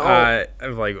 please don't. I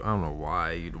don't know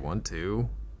why you'd want to.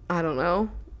 I don't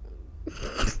know.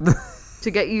 To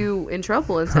get you in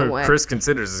trouble in some way. Chris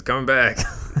Considers is coming back.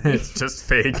 It's just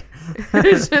fake.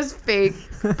 It's just fake.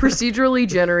 Procedurally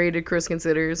generated Chris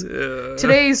Considers. Yeah.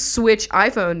 Today's Switch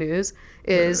iPhone news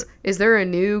is there a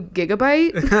new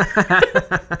Gigabyte?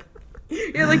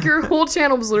 Yeah, like your whole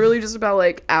channel was literally just about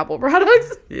like Apple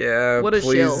products. Yeah, what a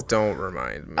please shill. Don't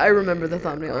remind me. I remember the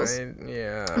thumbnails.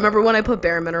 Yeah. Remember when I put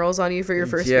Bare Minerals on you for your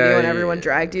first video and everyone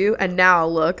dragged you? And now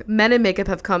look, men in makeup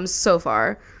have come so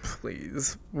far.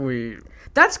 Please,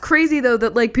 That's crazy though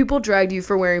that like people dragged you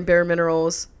for wearing Bare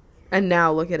Minerals, and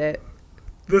now look at it.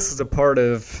 This is the part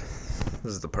of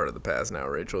the past now,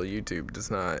 Rachel. YouTube does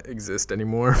not exist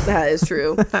anymore. That is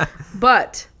true.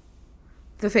 But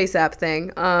the face app thing,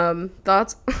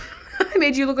 thoughts? I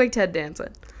made you look like Ted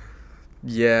Danson.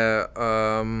 Yeah,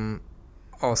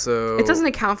 also... It doesn't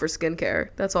account for skincare.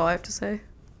 That's all I have to say.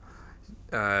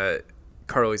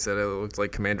 Carly said it looked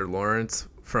like Commander Lawrence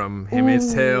from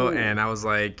Handmaid's Tale, and I was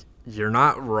like, you're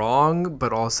not wrong,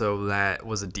 but also that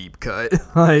was a deep cut.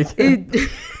 Like it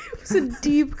was a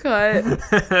deep cut.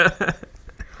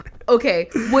 Okay,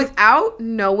 without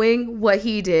knowing what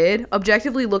he did,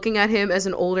 objectively looking at him as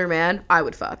an older man, I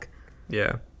would fuck.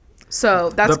 Yeah.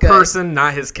 So that's the good. person,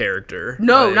 not his character.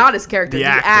 No, like, not his character. The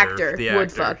actor the would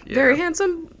actor, fuck. yeah. Very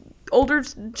handsome older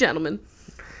gentleman.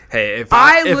 Hey,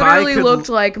 I literally looked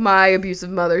like my abusive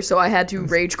mother, so I had to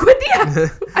rage quit the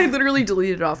app. I literally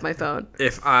deleted it off my phone.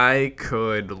 If I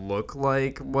could look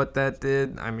like what that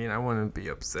did, I mean, I wouldn't be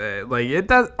upset. Like,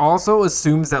 that also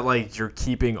assumes that, like, you're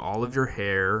keeping all of your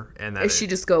hair and that she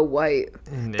just go white.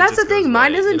 And that's the thing.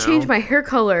 Mine doesn't change my my hair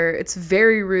color. It's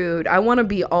very rude. I want to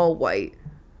be all white.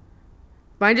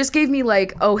 Mine just gave me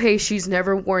like, oh, hey, she's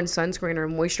never worn sunscreen or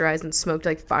moisturized and smoked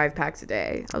like 5 packs a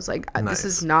day. I was like, This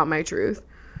is not my truth.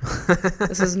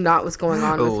 This is not what's going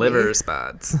on with liver me.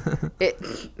 Spots.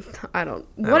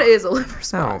 What is a liver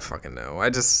spot? I don't fucking know.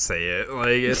 I just say it like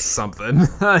it's something.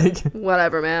 Like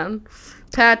whatever, man.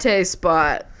 Pate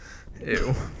spot.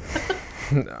 Ew.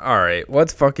 All right,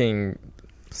 let's fucking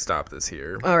stop this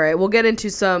here. All right, we'll get into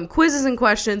some quizzes and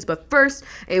questions, but first,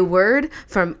 a word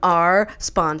from our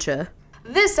sponsor.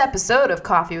 This episode of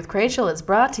Coffee with Rachel is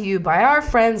brought to you by our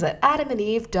friends at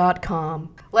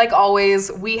adamandeve.com. Like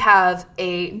always, we have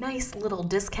a nice little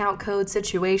discount code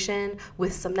situation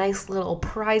with some nice little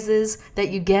prizes that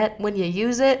you get when you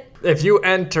use it. If you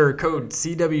enter code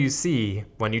CWC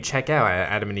when you check out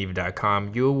at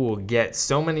adamandeve.com, you will get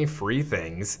so many free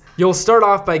things. You'll start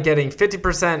off by getting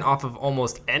 50% off of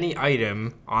almost any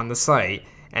item on the site,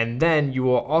 and then you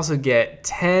will also get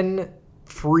 10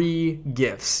 free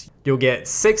gifts. You'll get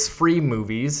 6 free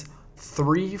movies,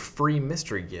 3 free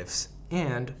mystery gifts,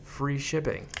 and free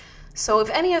shipping. So if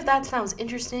any of that sounds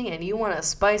interesting and you want to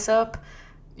spice up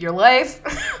your life,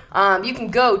 you can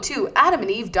go to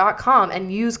adamandeve.com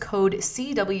and use code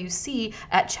CWC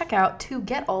at checkout to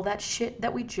get all that shit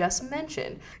that we just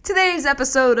mentioned. Today's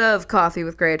episode of Coffee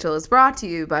with Rachel is brought to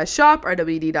you by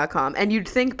shoprwd.com, and you'd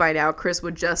think by now Chris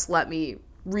would just let me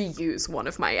reuse one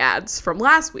of my ads from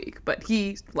last week, but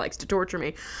he likes to torture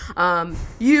me.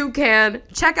 You can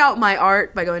check out my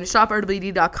art by going to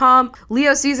shoprwd.com.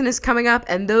 Leo season is coming up,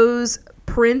 and those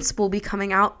prints will be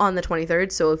coming out on the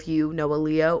 23rd, so if you know a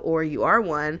Leo or you are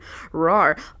one,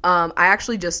 rawr. I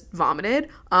actually just vomited.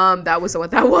 That was what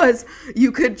that was.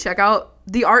 You could check out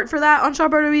the art for that on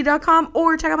shoprwd.com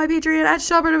or check out my Patreon at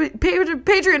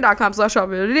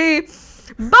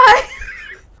patreon.com/shoprwd. Bye!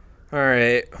 All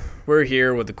right, we're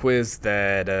here with a quiz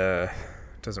that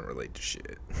doesn't relate to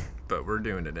shit, but we're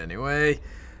doing it anyway.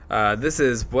 This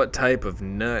is, what type of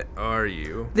nut are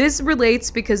you? This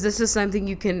relates because this is something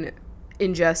you can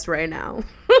ingest right now.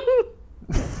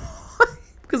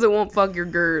 Because it won't fuck your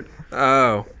GERD.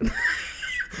 Oh.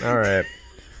 All right.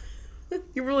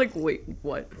 You were like, wait,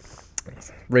 what?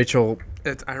 Rachel,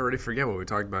 I already forget what we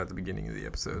talked about at the beginning of the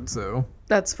episode, so.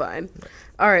 That's fine.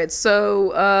 All right,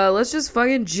 so let's just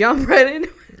fucking jump right into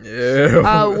it. Ew.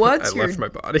 What's I left my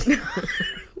body.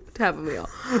 Have a meal.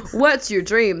 What's your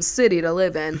dream city to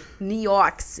live in? New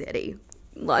York City,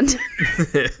 London,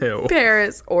 Ew.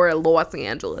 Paris, or Los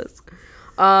Angeles.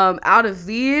 Out of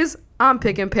these, I'm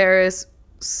picking Paris.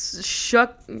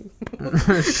 Shuck.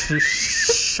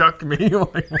 Shuck me?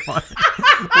 Like what?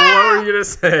 What were you gonna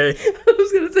say? I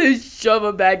was gonna say shove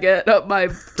a baguette up my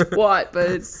twat,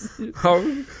 but it's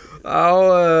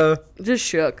I'll just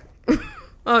shook.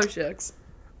 Oh shucks.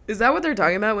 Is that what they're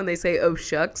talking about when they say oh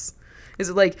shucks? Is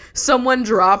it like someone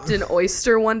dropped an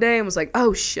oyster one day and was like,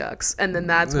 oh shucks, and then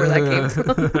that's where that came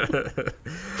from?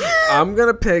 I'm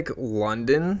gonna pick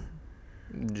London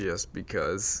just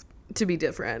because. To be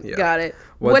different. Yeah. Got it.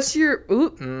 What's your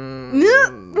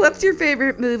what's your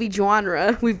favorite movie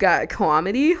genre? We've got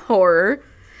comedy, horror,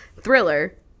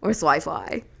 thriller, or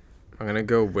sci-fi. I'm gonna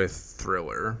go with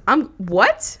thriller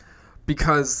What?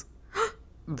 because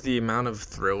the amount of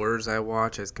thrillers I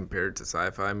watch as compared to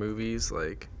sci-fi movies,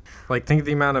 like think of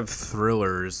the amount of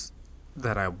thrillers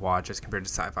that I watch as compared to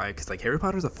sci-fi. Because like Harry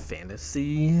Potter's a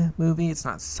fantasy movie; it's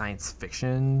not science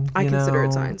fiction. I consider it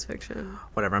know? science fiction.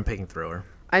 Whatever. I'm picking thriller.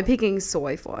 I'm picking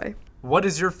sci-fi. What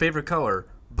is your favorite color?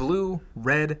 Blue,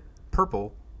 red,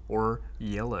 purple, or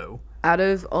yellow? Out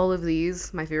of all of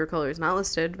these, my favorite color is not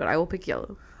listed, but I will pick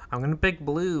yellow. I'm gonna pick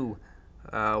blue.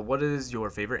 What is your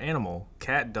favorite animal?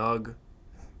 Cat, dog,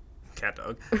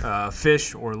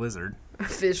 fish, or lizard?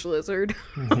 Fish lizard.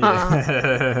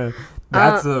 Yeah.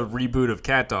 That's a reboot of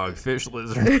Cat Dog, Fish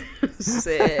Lizard.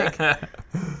 Sick.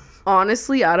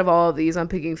 Honestly, out of all of these, I'm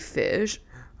picking fish.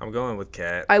 I'm going with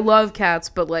cat. I love cats,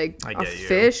 but like I a get you.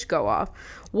 fish, go off.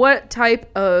 What's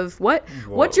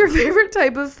your favorite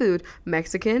type of food?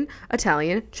 Mexican,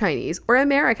 Italian, Chinese, or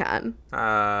American?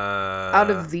 Out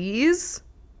of these,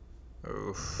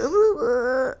 oof.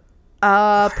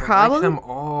 I like probably them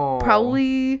all.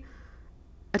 probably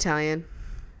Italian.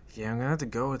 Yeah, I'm gonna have to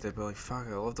go with it, but like, fuck,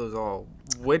 I love those all.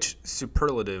 Which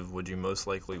superlative would you most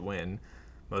likely win?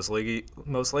 Most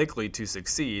likely to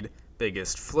succeed,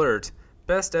 biggest flirt,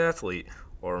 best athlete,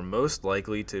 or most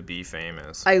likely to be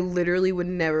famous? I literally would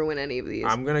never win any of these.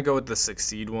 I'm gonna go with the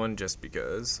succeed one just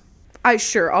because.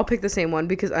 I'll pick the same one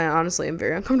because I honestly am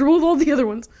very uncomfortable with all the other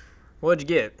ones. What'd you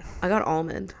get? I got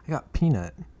almond. I got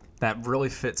peanut. That really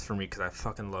fits for me because I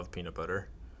fucking love peanut butter.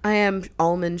 I am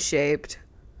almond shaped.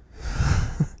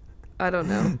 I don't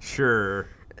know. Sure.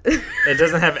 It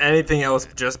doesn't have anything else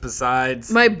just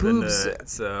besides My the boobs nut,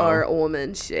 so. are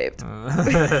almond shaped.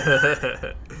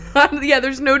 Yeah,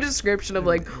 there's no description of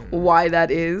like why that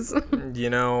is.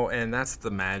 You know, and that's the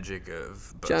magic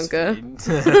of Junka.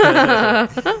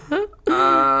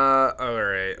 BuzzFeed. All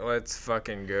right, let's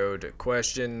fucking go to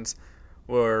questions.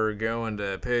 We're going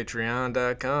to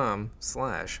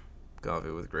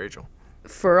patreon.com/Coffee with Rachel.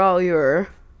 For all your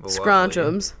Lovely.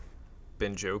 scrunchums.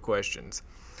 Benjo questions.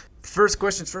 First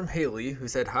question's from Haley, who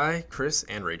said, "Hi, Chris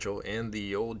and Rachel and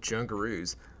the old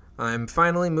Junkaroos. I'm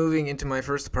finally moving into my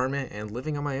first apartment and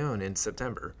living on my own in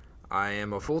September. I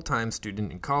am a full-time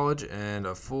student in college and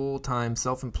a full-time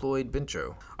self-employed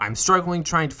bencho. I'm struggling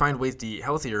trying to find ways to eat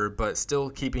healthier, but still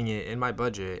keeping it in my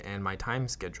budget and my time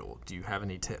schedule. Do you have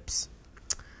any tips?"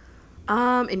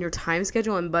 In your time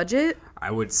schedule and budget?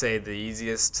 I would say the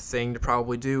easiest thing to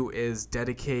probably do is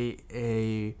dedicate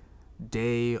a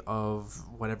day of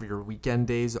whatever your weekend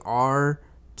days are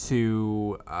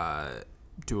to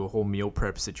do a whole meal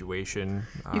prep situation.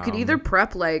 You could either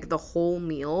prep like the whole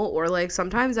meal or like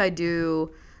sometimes I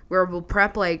do where we'll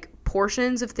prep like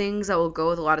portions of things that will go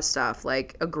with a lot of stuff,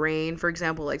 like a grain, for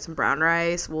example, like some brown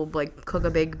rice. We'll like cook a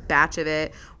big batch of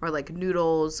it, or like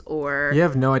noodles, or you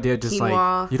have no idea, just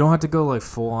quinoa. like you don't have to go like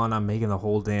full on making the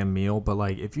whole damn meal, but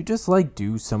like if you just like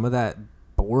do some of that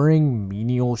boring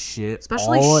menial shit,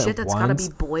 especially all shit at that's once, gotta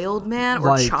be boiled, man, or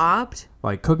like, chopped.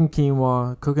 like cooking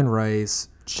quinoa, cooking rice,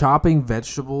 chopping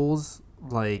vegetables,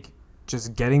 like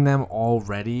just getting them all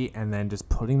ready and then just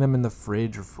putting them in the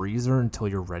fridge or freezer until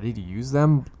you're ready to use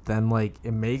them, then like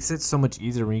it makes it so much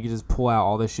easier when you can just pull out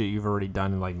all the shit you've already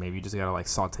done and like maybe you just gotta like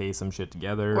saute some shit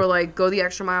together, Or like go the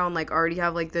extra mile and like already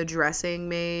have like the dressing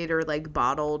made or like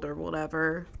bottled or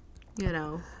whatever, you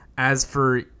know. As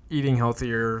for eating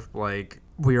healthier, like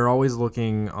we are always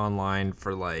looking online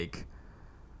for like,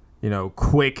 you know,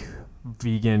 quick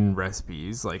vegan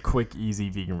recipes, like quick easy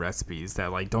vegan recipes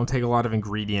that like don't take a lot of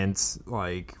ingredients,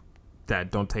 like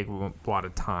that don't take a lot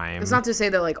of time. It's not to say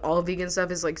that like all vegan stuff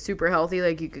is like super healthy,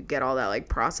 like you could get all that like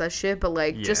processed shit, but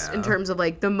like just in Yeah. terms of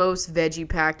like the most veggie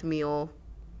packed meal,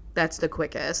 that's the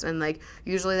quickest. And like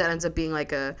usually that ends up being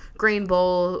like a grain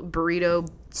bowl, burrito,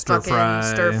 stir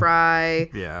fry,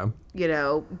 Yeah. you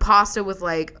know, pasta with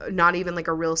like not even like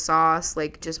a real sauce,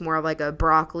 like just more of like a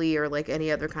broccoli or like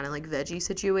any other kind of like veggie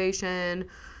situation.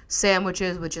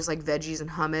 sandwiches, which is like veggies and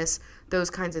hummus. Those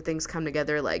kinds of things come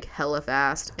together like hella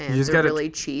fast, and they're really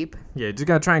cheap. Yeah, you just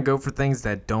gotta try and go for things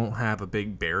that don't have a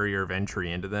big barrier of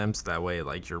entry into them, so that way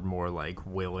like you're more like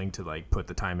willing to like put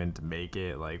the time in to make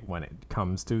it, like when it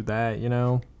comes to that, you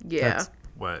know? Yeah. That's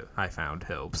what I found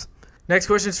helps. Next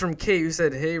question is from Kate, who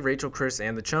said, "Hey, Rachel, Chris,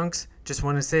 and the Chunks. Just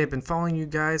want to say I've been following you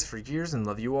guys for years and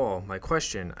love you all. My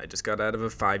question, I just got out of a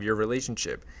 5-year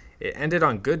relationship. It ended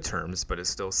on good terms, but it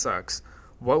still sucks.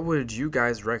 What would you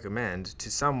guys recommend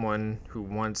to someone who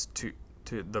wants to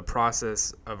the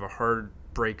process of a hard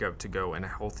breakup to go in a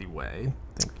healthy way?"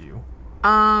 Thank you.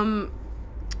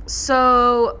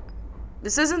 So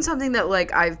this isn't something that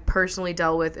like I've personally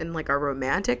dealt with in like a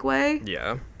romantic way.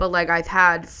 Yeah. But like I've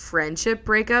had friendship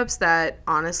breakups that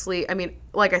honestly, I mean,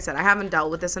 like I said, I haven't dealt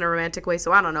with this in a romantic way,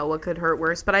 so I don't know what could hurt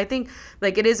worse. But I think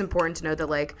like it is important to know that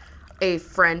like a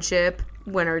friendship,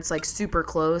 when it's like super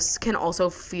close, can also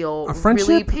feel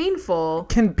really painful.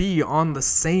 Can be on the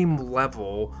same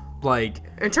level, like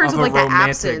in terms of like the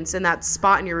absence and that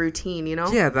spot in your routine, you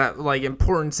know? Yeah, that like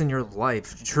importance in your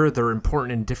life. Sure, they're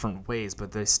important in different ways,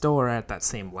 but they still are at that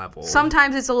same level.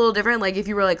 Sometimes it's a little different. Like if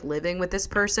you were like living with this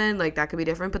person, like that could be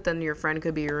different. But then your friend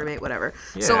could be your roommate, whatever.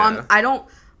 Yeah. So I don't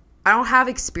have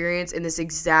experience in this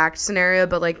exact scenario,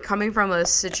 but like coming from a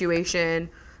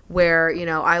situation where, you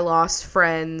know, I lost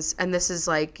friends, and this is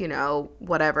like, you know,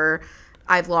 whatever.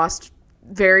 I've lost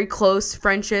very close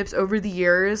friendships over the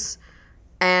years,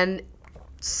 and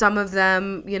some of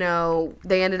them, you know,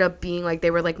 they ended up being like, they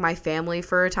were like my family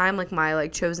for a time, like my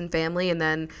like chosen family, and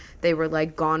then they were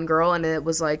like gone girl, and it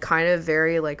was like kind of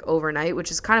very like overnight,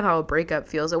 which is kind of how a breakup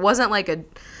feels. It wasn't like a,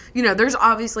 you know, there's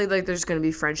obviously like there's gonna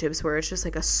be friendships where it's just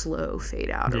like a slow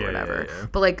fade out or whatever. Yeah.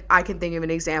 But like I can think of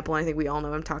an example, and I think we all know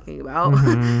what I'm talking about.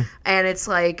 Mm-hmm. And it's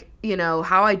like, you know,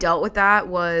 how I dealt with that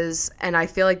was, and I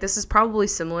feel like this is probably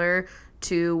similar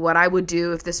to what I would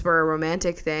do if this were a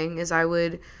romantic thing, is I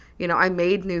would, you know, I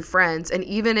made new friends. And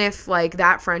even if like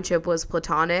that friendship was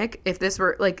platonic, if this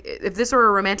were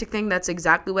a romantic thing, that's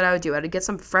exactly what I would do. I'd get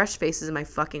some fresh faces in my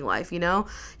fucking life, you know?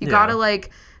 You gotta like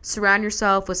surround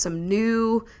yourself with some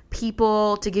new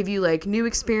people to give you like new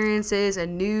experiences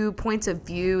and new points of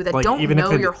view that like, don't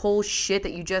know your whole shit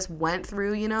that you just went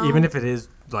through, you know? Even if it is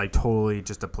like totally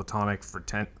just a platonic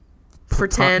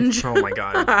pretend. Oh my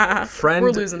god. Friend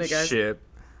We're losing it, guys. Shit.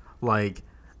 Like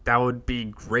that would be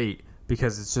great.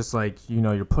 Because it's just like, you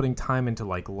know, you're putting time into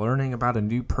like learning about a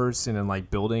new person and like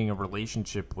building a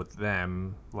relationship with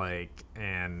them, like,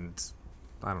 and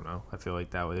I don't know, I feel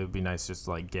like it would be nice just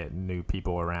to like get new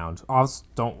people around. Also,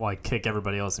 don't like kick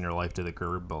everybody else in your life to the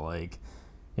curb, but like,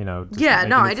 you know, just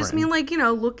I just mean like, you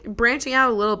know, branching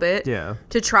out a little bit,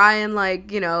 to try and like,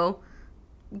 you know,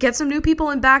 get some new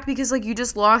people in back, because like you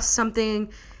just lost something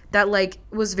that like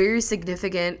was very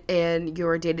significant in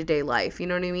your day-to-day life, you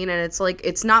know what I mean? And it's like,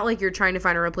 it's not like you're trying to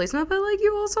find a replacement, but like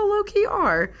you also low-key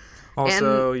are.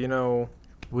 Also, you know,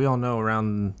 we all know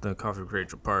around the Coffee with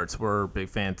Rachel parts, we're big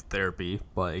fans of therapy.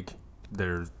 Like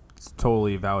there's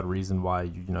totally a valid reason why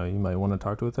you might want to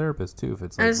talk to a therapist too, if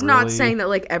it's like, and it's not saying that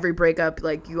like every breakup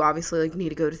like you obviously like need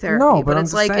to go to therapy. No, but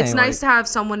it's like saying, it's nice to have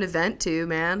someone to vent to,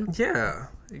 man. Yeah.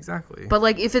 Exactly. But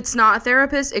like if it's not a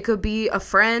therapist, it could be a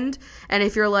friend. And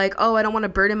if you're like, oh, I don't want to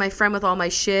burden my friend with all my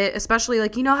shit, especially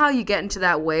like, you know how you get into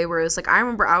that way where it's like, I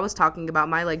remember I was talking about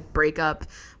my like breakup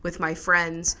with my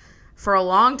friends for a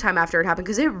long time after it happened,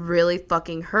 because it really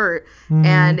fucking hurt. Mm-hmm.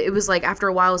 And it was like after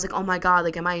a while I was like, oh my god,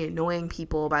 like am I annoying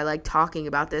people by like talking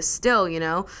about this still, you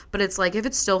know? But it's like if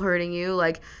it's still hurting you,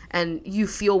 like, and you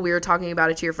feel weird talking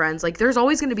about it to your friends, like there's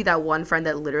always going to be that one friend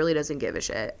that literally doesn't give a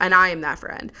shit, and I am that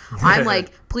friend. I'm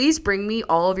like, please bring me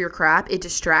all of your crap, it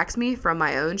distracts me from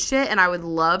my own shit, and I would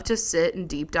love to sit and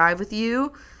deep dive with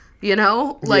you, you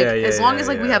know, like as long as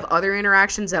like we have other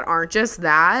interactions that aren't just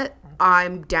that,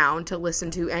 I'm down to listen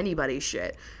to anybody's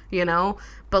shit, you know?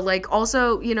 But like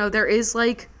also, you know, there's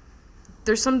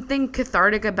something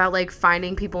cathartic about like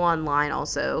finding people online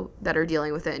also that are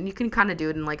dealing with it, and you can kind of do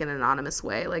it in like an anonymous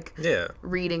way, like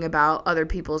reading about other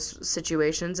people's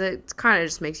situations. It kind of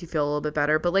just makes you feel a little bit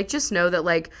better. But like just know that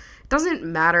like it doesn't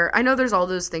matter. I know there's all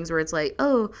those things where it's like,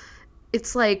 oh,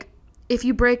 it's like if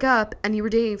you break up and you were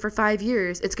dating for 5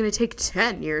 years, it's going to take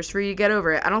 10 years for you to get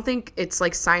over it. I don't think it's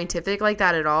like scientific like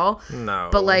that at all. No.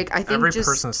 But like I think every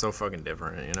person is so fucking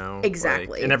different, you know? Exactly.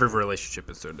 Like, and every relationship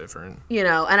is so different. You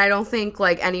know, and I don't think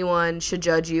like anyone should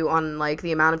judge you on like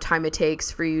the amount of time it takes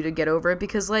for you to get over it,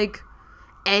 because like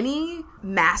any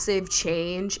massive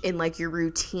change in like your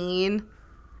routine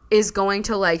is going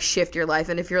to like shift your life.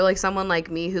 And if you're like someone like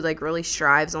me who like really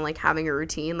strives on like having a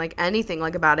routine, like anything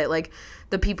like about it, like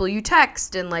the people you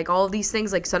text and like all of these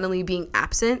things like suddenly being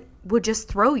absent would just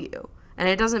throw you. And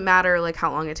it doesn't matter, like,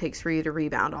 how long it takes for you to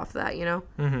rebound off of that, you know?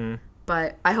 Mm-hmm.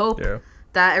 But I hope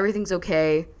that everything's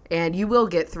okay and you will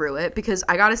get through it, because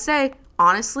I gotta say,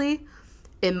 honestly,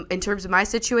 in terms of my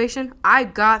situation, I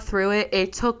got through it.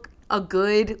 It took a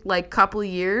good, like, couple of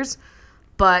years,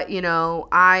 but, you know,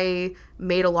 I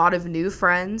made a lot of new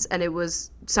friends, and it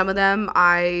was, some of them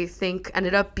I think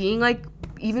ended up being, like,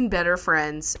 even better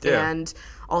friends, and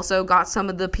also got some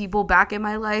of the people back in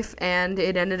my life, and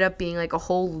it ended up being, like, a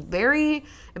whole very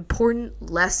important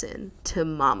lesson to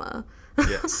mama.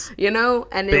 Yes. You know?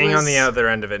 And being it was, on the other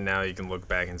end of it now, you can look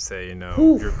back and say, you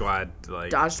know, you're glad,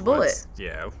 like, dodged a bullet.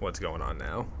 What's going on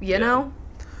now. You know?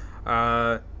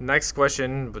 Next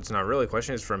question, but it's not really a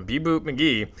question, is from B-Boop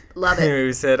McGee. Love it.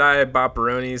 Who said, I have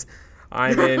Bopperonis.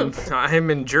 I'm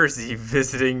in Jersey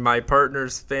visiting my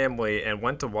partner's family and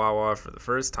went to Wawa for the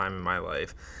first time in my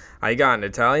life. I got an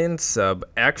Italian sub,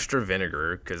 extra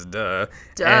vinegar, because duh,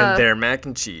 and their mac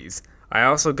and cheese. I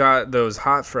also got those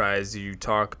hot fries you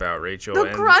talk about, Rachel. The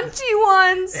crunchy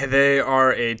ones. And they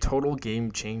are a total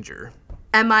game changer.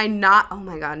 Am I not? Oh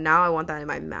my God, now I want that in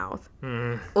my mouth.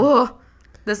 Oh,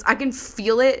 I can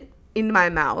feel it in my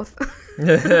mouth.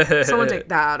 Someone take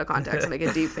that out of context and make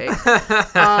a deep fake.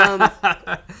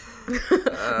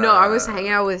 No, I was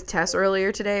hanging out with Tess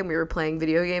earlier today, and we were playing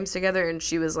video games together, and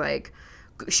she was like,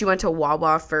 she went to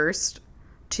Wawa first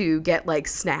to get, like,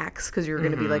 snacks, because we were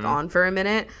going to be, like, on for a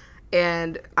minute,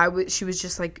 and she was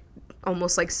just, like,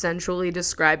 almost, like, sensually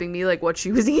describing me, like, what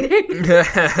she was eating.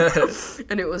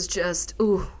 And it was just,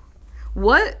 ooh.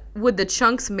 What would the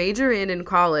Chunks major in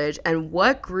college, and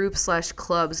what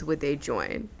group/clubs would they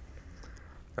join?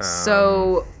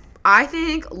 So I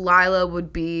think Lila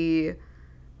would be... Okay.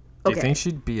 Do you think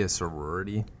she'd be a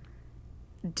sorority?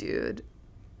 Dude,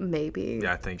 maybe.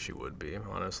 Yeah, I think she would be,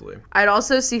 honestly. I'd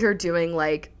also see her doing,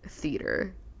 like,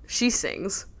 theater. She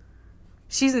sings.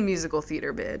 She's a musical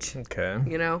theater bitch. Okay.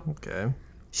 You know? Okay.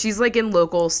 She's, like, in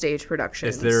local stage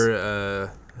productions. Is there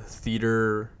a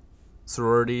theater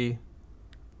sorority?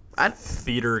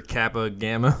 Theater Kappa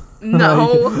Gamma?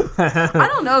 No. I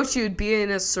don't know if she would be in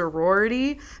a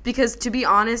sorority, because, to be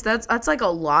honest, that's like a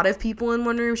lot of people in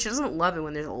one room. She doesn't love it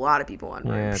when there's a lot of people in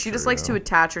one room. She just likes to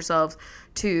attach herself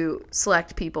to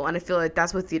select people, and I feel like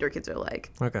that's what theater kids are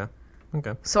like. Okay.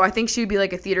 So I think she would be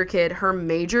like a theater kid. Her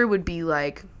major would be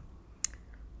like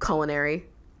culinary.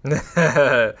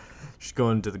 She's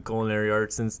going to the Culinary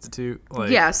Arts Institute.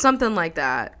 Yeah, something like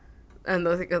that. And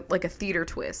like a theater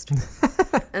twist.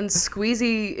 And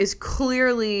Squeezy is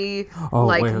clearly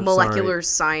molecular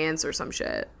science or some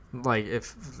shit. Like,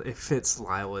 if it fits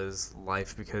Lila's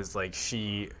life, because, like,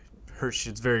 she's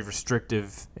very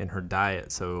restrictive in her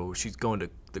diet, so she's going to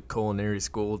the culinary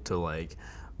school to, like,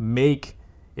 make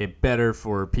it better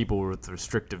for people with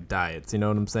restrictive diets. You know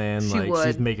what I'm saying?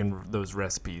 She's making those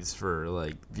recipes for,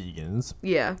 like, vegans.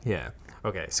 Yeah. Yeah.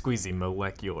 Okay. Squeezy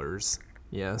moleculars.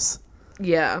 Yes.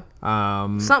 Yeah.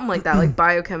 Something like that, like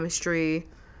biochemistry.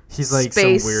 He's like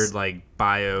space. Some weird, like,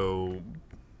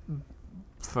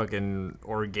 fucking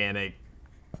organic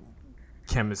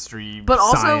chemistry, but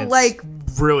also science, like,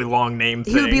 really long name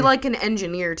thing. He would be like an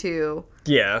engineer too.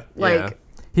 Yeah.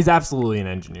 He's absolutely an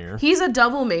engineer. He's a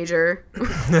double major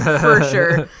for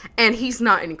sure, and he's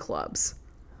not in clubs.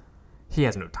 He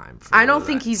has no time for I don't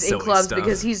think he's in clubs stuff.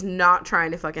 Because he's not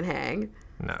trying to fucking hang.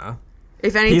 No.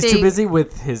 If anything, he's too busy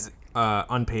with his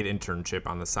unpaid internship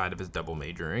on the side of his double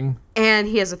majoring. And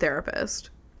he has a therapist.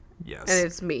 Yes. And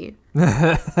it's me.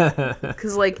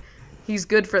 Because, like, he's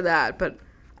good for that, but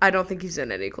I don't think he's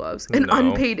in any clubs. An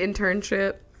unpaid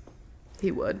internship,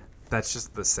 he would. That's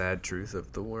just the sad truth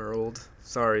of the world.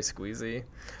 Sorry, Squeezy.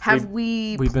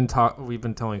 We've been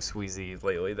telling Squeezy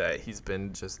lately that he's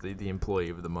been just the employee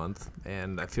of the month,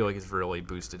 and I feel like it's really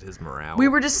boosted his morale. We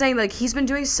were just saying, like, he's been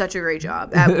doing such a great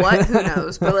job at what? Who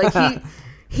knows? But, like,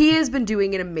 he has been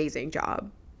doing an amazing job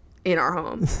in our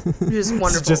home. Just wonderful.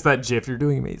 It's just that GIF, you're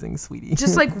doing amazing, sweetie.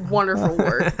 Just, like, wonderful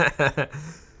work.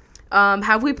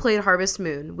 Have we played Harvest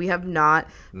Moon? We have not,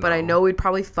 but I know we'd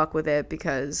probably fuck with it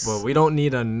because... Well, we don't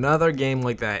need another game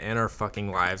like that in our fucking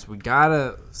lives. We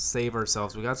gotta save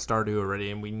ourselves. We got Stardew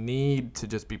already, and we need to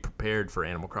just be prepared for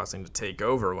Animal Crossing to take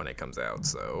over when it comes out,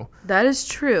 so... That is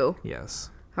true. Yes.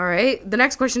 All right. The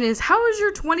next question is, how is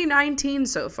your 2019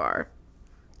 so far?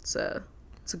 It's a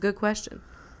good question.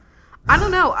 I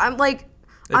don't know. I'm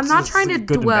not trying to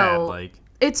dwell.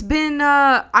 It's been,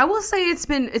 I will say it's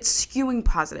skewing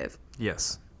positive.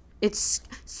 Yes. It's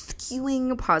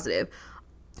skewing positive.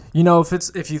 You know,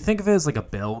 if you think of it as like a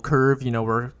bell curve, you know,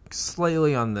 we're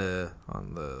slightly on the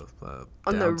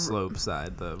slope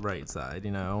side, the right side,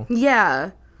 you know?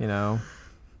 Yeah. You know?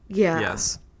 Yeah.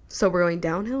 Yes. So we're going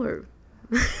downhill, or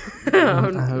Who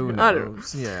knows? I don't know.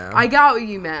 Yeah. I got what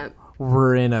you meant.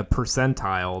 We're in a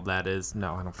percentile that is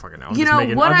no, I don't fucking know.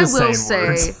 What I will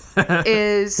say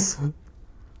is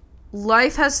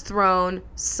life has thrown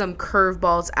some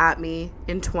curveballs at me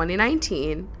in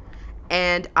 2019,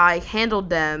 and I handled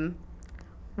them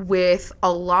with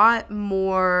a lot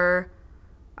more,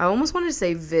 I almost wanted to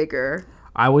say vigor.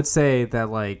 I would say that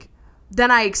like than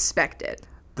I expected.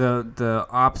 The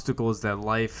obstacles that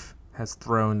life has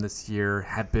thrown this year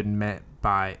have been met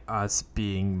by us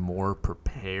being more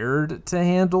prepared to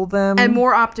handle them and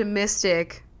more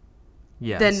optimistic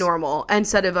yes. than normal,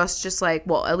 instead of us just like,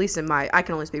 well, at least I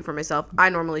can only speak for myself. I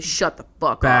normally shut the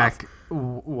fuck back off.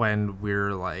 When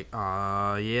we're like,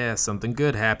 yeah, something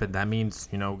good happened. That means,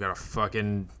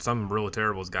 something really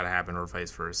terrible's got to happen, or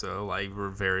vice versa. Like, we're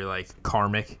very like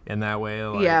karmic in that way.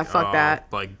 Like, yeah, fuck that.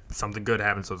 Like, something good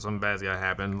happened, so something bad's got to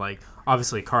happen. Like,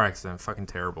 obviously, car accident, fucking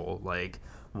terrible. Like,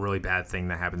 really bad thing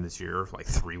that happened this year. Like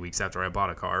 3 weeks after I bought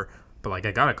a car. But, like,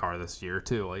 I got a car this year,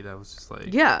 too. Like, that was just,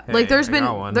 like... Yeah. Hey, like, there's been...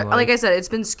 like I said, it's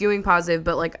been skewing positive,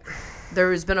 but, like,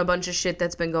 there's been a bunch of shit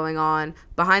that's been going on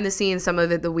behind the scenes. Some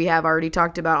of it that we have already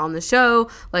talked about on the show.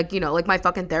 Like, like, my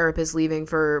fucking therapist leaving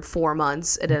for 4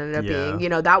 months. It ended up being...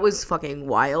 that was fucking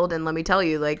wild. And let me tell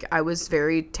you, like, I was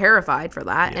very terrified for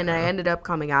that. Yeah. And I ended up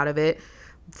coming out of it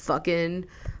fucking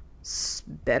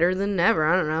better than ever.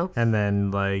 I don't know. And then,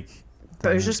 like...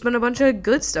 There's just been a bunch of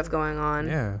good stuff going on.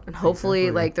 Yeah. And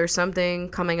hopefully, like, there's something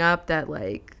coming up that,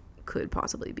 like, could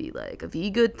possibly be, like, a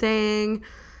V-Good thing.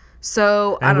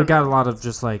 So, and we got a lot of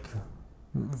just, like,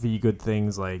 V-Good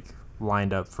things, like,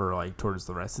 lined up for, like, towards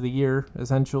the rest of the year,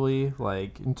 essentially.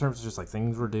 Like, in terms of just, like,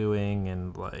 things we're doing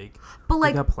and, like, but,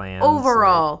 like, we got plans.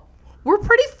 Overall, we're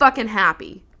pretty fucking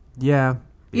happy. Yeah.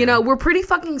 We're pretty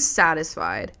fucking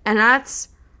satisfied. And that's...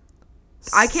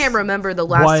 I can't remember the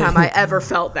last time I ever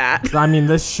felt that. I mean,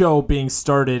 this show being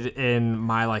started in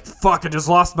my, like, fuck, I just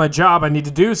lost my job. I need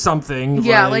to do something.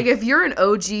 Yeah, like if you're an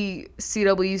OG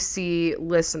CWC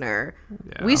listener,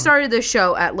 we started this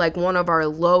show at, like, one of our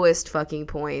lowest fucking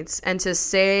points. And to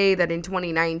say that in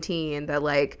 2019 that,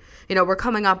 like, we're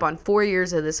coming up on 4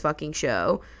 years of this fucking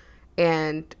show.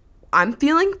 And I'm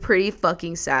feeling pretty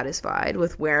fucking satisfied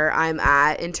with where I'm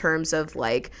at in terms of,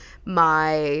 like,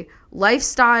 my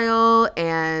lifestyle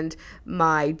and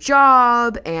my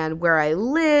job and where I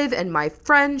live and my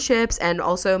friendships and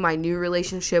also my new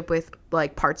relationship with,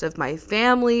 like, parts of my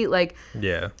family. Like,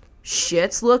 yeah,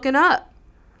 shit's looking up,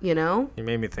 You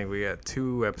made me think we got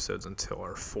 2 episodes until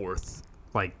our 4th.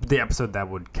 Like, the episode that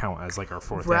would count as, like, our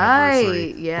 4th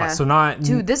anniversary. Right, yeah. So not...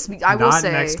 Dude, I will say...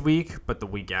 Not next week, but the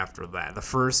week after that. The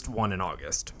first one in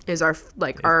August. Is our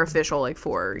official, like,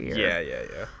 4 year.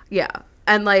 Yeah. Yeah.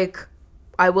 And, like,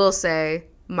 I will say,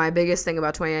 my biggest thing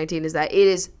about 2019 is that it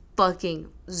is fucking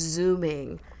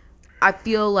zooming. I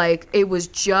feel like it was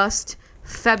just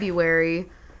February,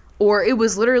 or it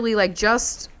was literally, like,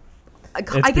 just...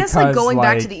 I guess, like, going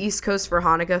back to the East Coast for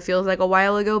Hanukkah feels like a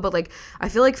while ago, but, like, I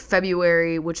feel like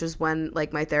February, which is when,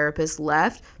 like, my therapist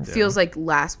left, feels like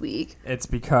last week. It's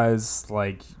because,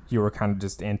 like, you were kind of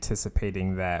just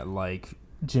anticipating that, like,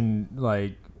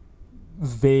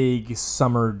 vague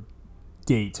summer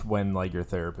date when, like, your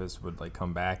therapist would, like,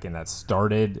 come back, and that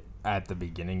started at the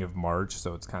beginning of March,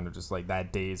 so it's kind of just, like,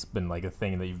 that day's been, like, a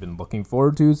thing that you've been looking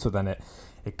forward to, so then it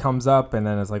comes up, and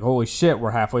then it's like, holy shit,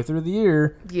 we're halfway through the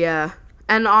year. Yeah.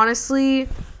 And honestly,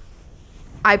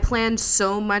 I planned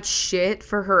so much shit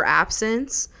for her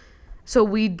absence. So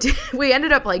we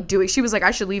ended up, like, doing... She was like,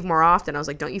 I should leave more often. I was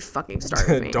like, don't you fucking start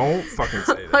with me. Don't fucking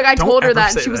say that. Like, I told her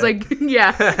that, and she was like,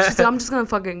 yeah. She's like, I'm just gonna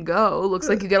fucking go. Looks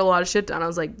like you get a lot of shit done. I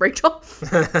was like, Rachel,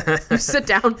 you sit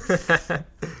down.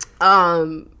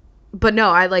 But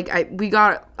no, we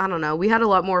got... I don't know. We had a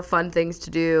lot more fun things to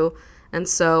do. And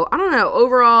so, I don't know.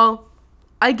 Overall,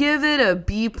 I give it a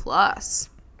B+.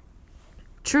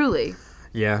 Truly.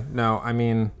 Yeah, no, I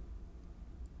mean,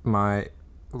 and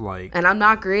I'm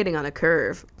not grading on a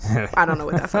curve. I don't know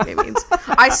what that fucking means.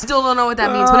 I still don't know what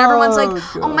that means. When everyone's like,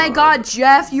 oh my God,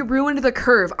 Jeff, you ruined the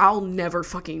curve. I'll never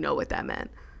fucking know what that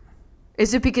meant.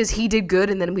 Is it because he did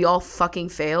good and then we all fucking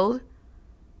failed?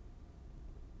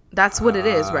 That's what it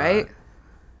is, right?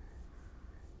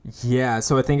 Yeah,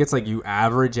 so I think it's like you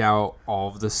average out all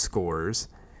of the scores,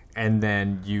 and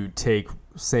then you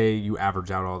say you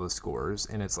average out all the scores,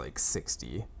 and it's like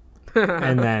 60.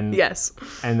 And then... Yes.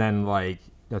 And then, like,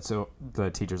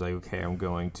 the teacher's like, okay, I'm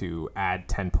going to add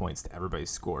 10 points to everybody's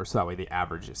score, so that way the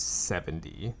average is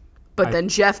 70. But then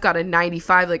Jeff got a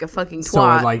 95 like a fucking twat.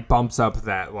 So it, like, bumps up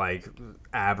that, like,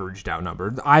 averaged out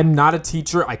number. I'm not a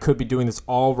teacher. I could be doing this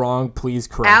all wrong. Please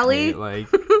correct Allie? me. Like,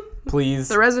 please.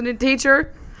 The resident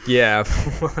teacher? Yeah.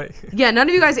 Yeah, none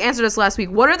of you guys answered us last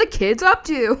week. What are the kids up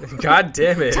to? God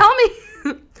damn it. Tell me.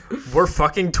 We're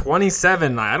fucking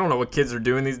 27. I don't know what kids are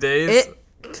doing these days.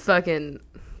 It fucking,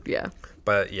 yeah.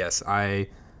 But yes, I'm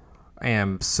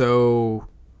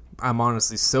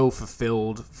honestly so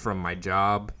fulfilled from my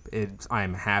job.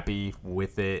 I'm happy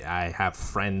with it. I have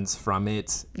friends from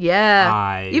it.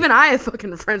 Yeah. Even I have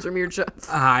fucking friends from your job.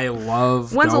 I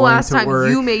love When's the going last to time work.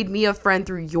 you made me a friend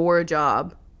through your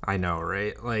job? I know,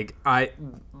 right? Like,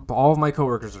 all of my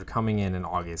coworkers are coming in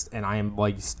August, and I am,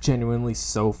 like, genuinely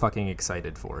so fucking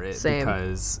excited for it. Same.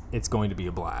 Because it's going to be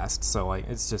a blast. So, like,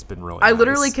 it's just been really I nice.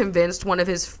 literally convinced one of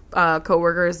his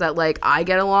coworkers that, like, I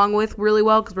get along with really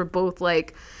well because we're both,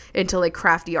 like, into, like,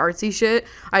 crafty artsy shit.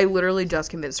 I literally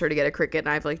just convinced her to get a Cricut, and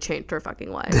I've, like, changed her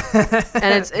fucking life.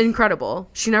 And it's incredible.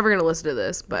 She's never gonna listen to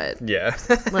this, but Yeah.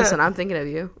 listen, I'm thinking of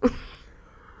you.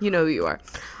 You know who you are.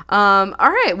 All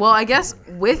right, well, I guess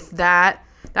with that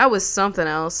was something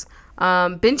else.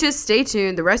 Binges, stay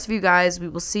tuned. The rest of you guys, we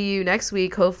will see you next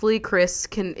week. Hopefully Chris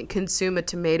can consume a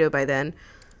tomato by then.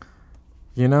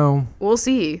 You know, We'll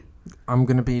see. I'm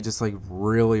going to be just, like,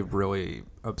 really, really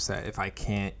upset if I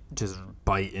can't just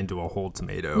bite into a whole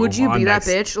tomato. Would you on be next-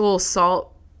 that bitch? A little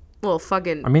salt, a little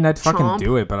fucking I mean, I'd fucking chomp?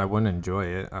 do it, but I wouldn't enjoy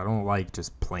it. I don't like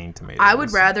just plain tomatoes. I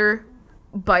would rather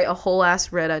bite a whole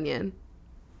ass red onion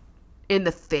in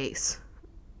the face.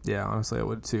 Yeah, honestly, I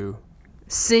would too.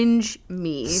 Singe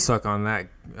me. Suck on that,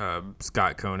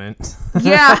 Scott Conant.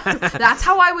 Yeah, that's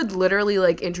how I would literally,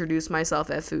 like, introduce myself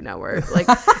at Food Network. Like,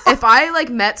 if I, like,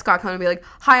 met Scott Conan and be like,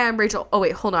 "Hi, I'm Rachel." Oh,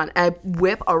 wait, hold on. And I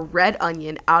whip a red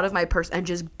onion out of my purse and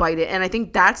just bite it. And I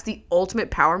think that's the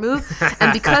ultimate power move.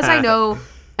 And because I know,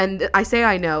 and I say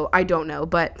I know, I don't know,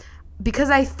 but because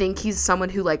I think he's someone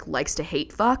who, like, likes to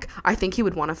hate fuck, I think he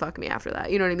would want to fuck me after that.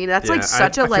 You know what I mean? That's, like,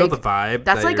 such a, I like, feel the vibe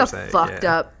that's, that like, you're a saying, fucked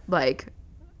yeah. up, like,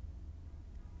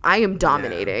 I am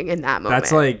dominating in that moment.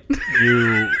 That's like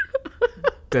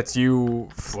that's you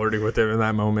flirting with him in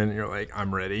that moment. You're like,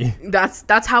 I'm ready.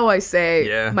 That's how I say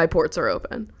Yeah. my ports are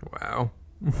open. Wow.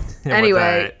 And with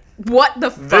Anyway, that, what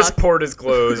the fuck? this port is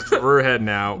closed. We're heading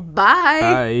out. Bye.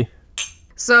 Bye.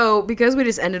 So, because we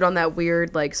just ended on that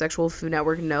weird, like, sexual Food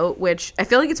Network note, which I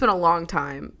feel like it's been a long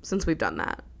time since we've done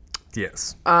that.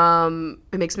 Yes.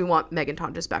 It makes me want Megan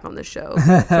Tonjes back on this show.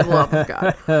 For the love of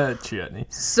God. Chutney.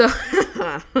 So,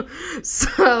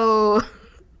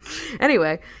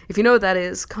 anyway, if you know what that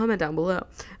is, comment down below.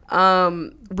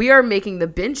 We are making the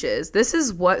Binges. This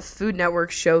is what Food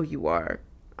Network show you are.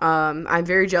 I'm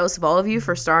very jealous of all of you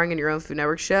for starring in your own Food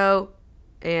Network show.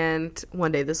 And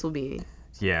one day this will be.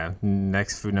 Yeah,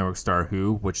 next Food Network star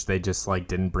Who, which they just, like,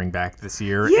 didn't bring back this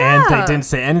year. Yeah. And they didn't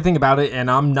say anything about it,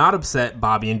 and I'm not upset,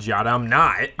 Bobby and Giada. I'm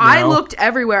not. I looked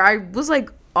everywhere. I was,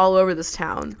 like, all over this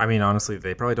town. I mean, honestly,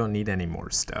 they probably don't need any more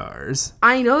stars.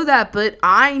 I know that, but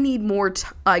I need more,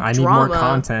 I need drama. more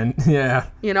content. Yeah.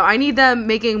 You know, I need them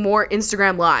making more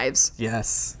Instagram lives.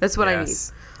 Yes. That's what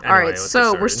Yes. I need. All right, Anyway, let's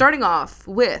so get we're started. starting off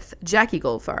with Jackie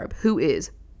Goldfarb, who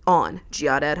is on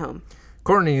Giada at Home.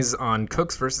 Courtney's on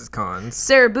Cooks vs. Cons.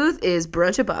 Sarah Booth is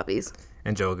Brunch at Bobby's.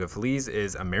 Angelica Feliz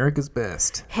is America's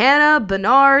Best. Hannah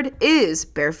Bernard is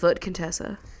Barefoot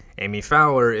Contessa. Amy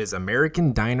Fowler is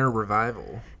American Diner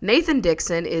Revival. Nathan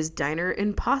Dixon is Diner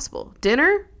Impossible.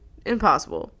 Dinner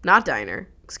Impossible, not diner.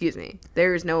 Excuse me.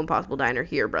 There is no impossible diner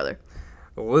here, brother.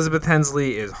 Elizabeth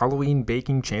Hensley is Halloween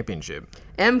Baking Championship.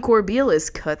 M. Corbeil is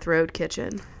Cutthroat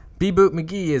Kitchen. B-Boot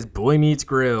McGee is Boy Meets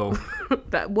Grill.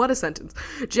 What a sentence.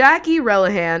 Jackie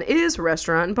Relihan is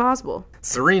Restaurant Impossible.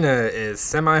 Serena is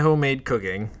Semi-Homemade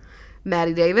Cooking.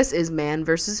 Maddie Davis is Man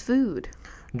vs. Food.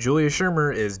 Julia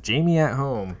Shermer is Jamie at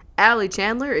Home. Allie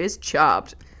Chandler is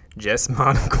Chopped. Jess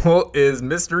Monacle is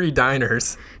Mystery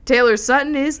Diners. Taylor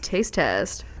Sutton is Taste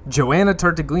Test. Joanna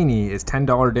Tartaglini is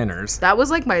 $10 Dinners. That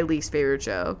was, like, my least favorite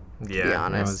show, to be Yeah,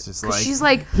 honest. it was just 'Cause like, she's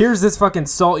like, here's this fucking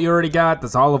salt you already got,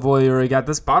 this olive oil you already got,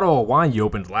 this bottle of wine you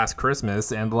opened last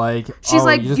Christmas, and like, she's oh,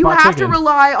 like, just you bought have to chicken."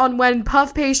 rely on when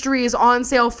puff pastry is on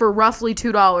sale for roughly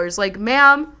 $2. Like,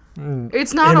 ma'am,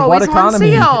 it's not In always what on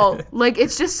economy? sale. Like,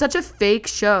 it's just such a fake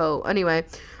show. Anyway,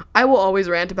 I will always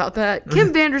rant about that.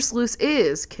 Kim Vandersloot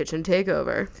is Kitchen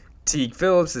Takeover. Teague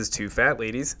Phillips is Two Fat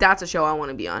Ladies. That's a show I want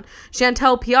to be on.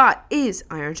 Chantel Piat is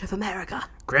Iron Chef America.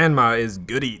 Grandma is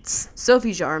Good Eats.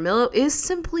 Sophie Jaramillo is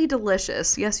Simply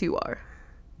Delicious. Yes, you are.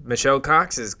 Michelle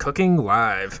Cox is Cooking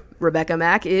Live. Rebecca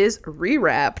Mack is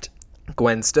Rewrapped.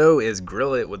 Gwen Stowe is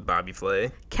Grill It with Bobby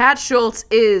Flay. Kat Schultz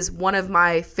is one of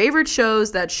my favorite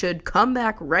shows that should come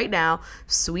back right now,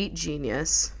 Sweet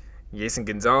Genius. Jason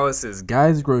Gonzalez is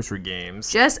Guy's Grocery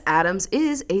Games. Jess Adams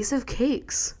is Ace of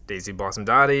Cakes. Daisy Blossom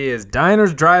Dottie is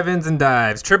Diners, Drive-Ins, and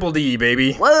Dives. Triple D,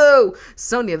 baby. Whoa!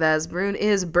 Sonia Vasbrun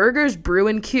is Burgers, Brew,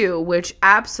 and Q, which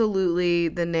absolutely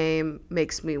the name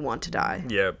makes me want to die.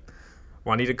 Yep.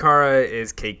 Juanita Cara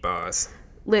is Cake Boss.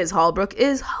 Liz Hallbrook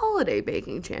is Holiday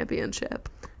Baking Championship.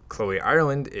 Chloe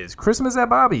Ireland is Christmas at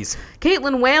Bobby's.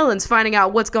 Caitlin Whalen's finding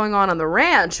out what's going on the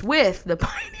ranch with the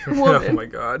Pioneer Woman. Oh my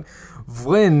god.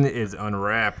 Flynn is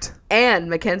Unwrapped. And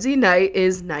Mackenzie Knight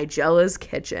is Nigella's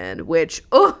Kitchen, which,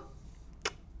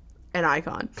 an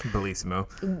icon. Bellissimo.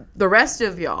 The rest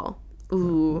of y'all,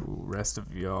 Rest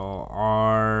of y'all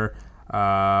are...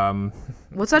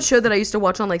 what's that show that I used to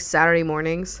watch on, like, Saturday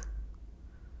mornings?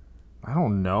 I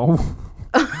don't know.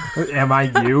 Am I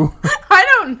you? I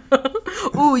don't know.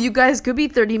 Ooh, you guys could be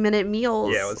 30-minute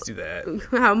meals. Yeah, let's do that.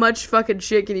 How much fucking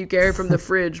shit can you carry from the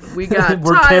fridge? We got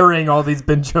We're carrying all these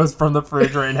benchos from the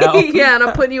fridge right now. Yeah, and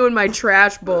I'm putting you in my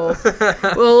trash bowl with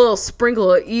a little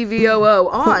sprinkle of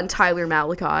EVOO on Tyler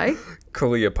Malachi,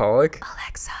 Kalia Pollock.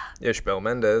 Alexa, Ishbel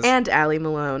Mendez. and Allie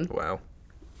Malone. Wow.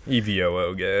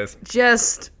 EVOO, guys.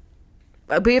 Just,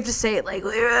 but you have to say it like,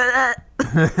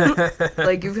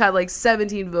 like you've had like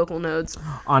 17 vocal notes.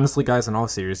 Honestly, guys, in all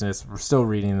seriousness, we're still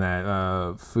reading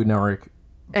that Food Network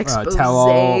Expose.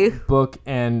 tell-all book,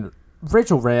 and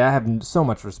Rachel Ray, I have so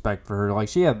much respect for her. Like,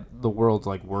 she had the world's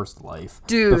like worst life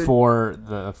before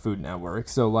the Food Network,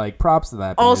 so like props to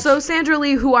that bitch. Also, Sandra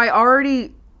Lee, who I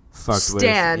already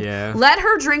stand, yeah. let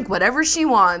her drink whatever she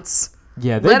wants.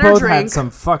 Yeah, they let her both drink. had some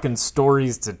fucking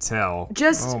stories to tell.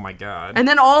 Just, oh my god. And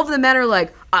then all of the men are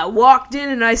like, I walked in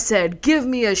and I said, give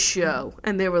me a show.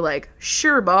 And they were like,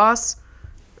 sure, boss.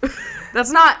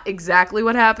 That's not exactly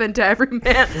what happened to every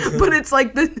man, but it's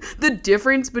like the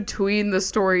difference between the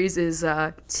stories is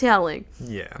telling.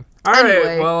 Yeah. All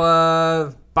right.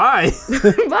 Well, bye.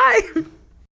 Bye.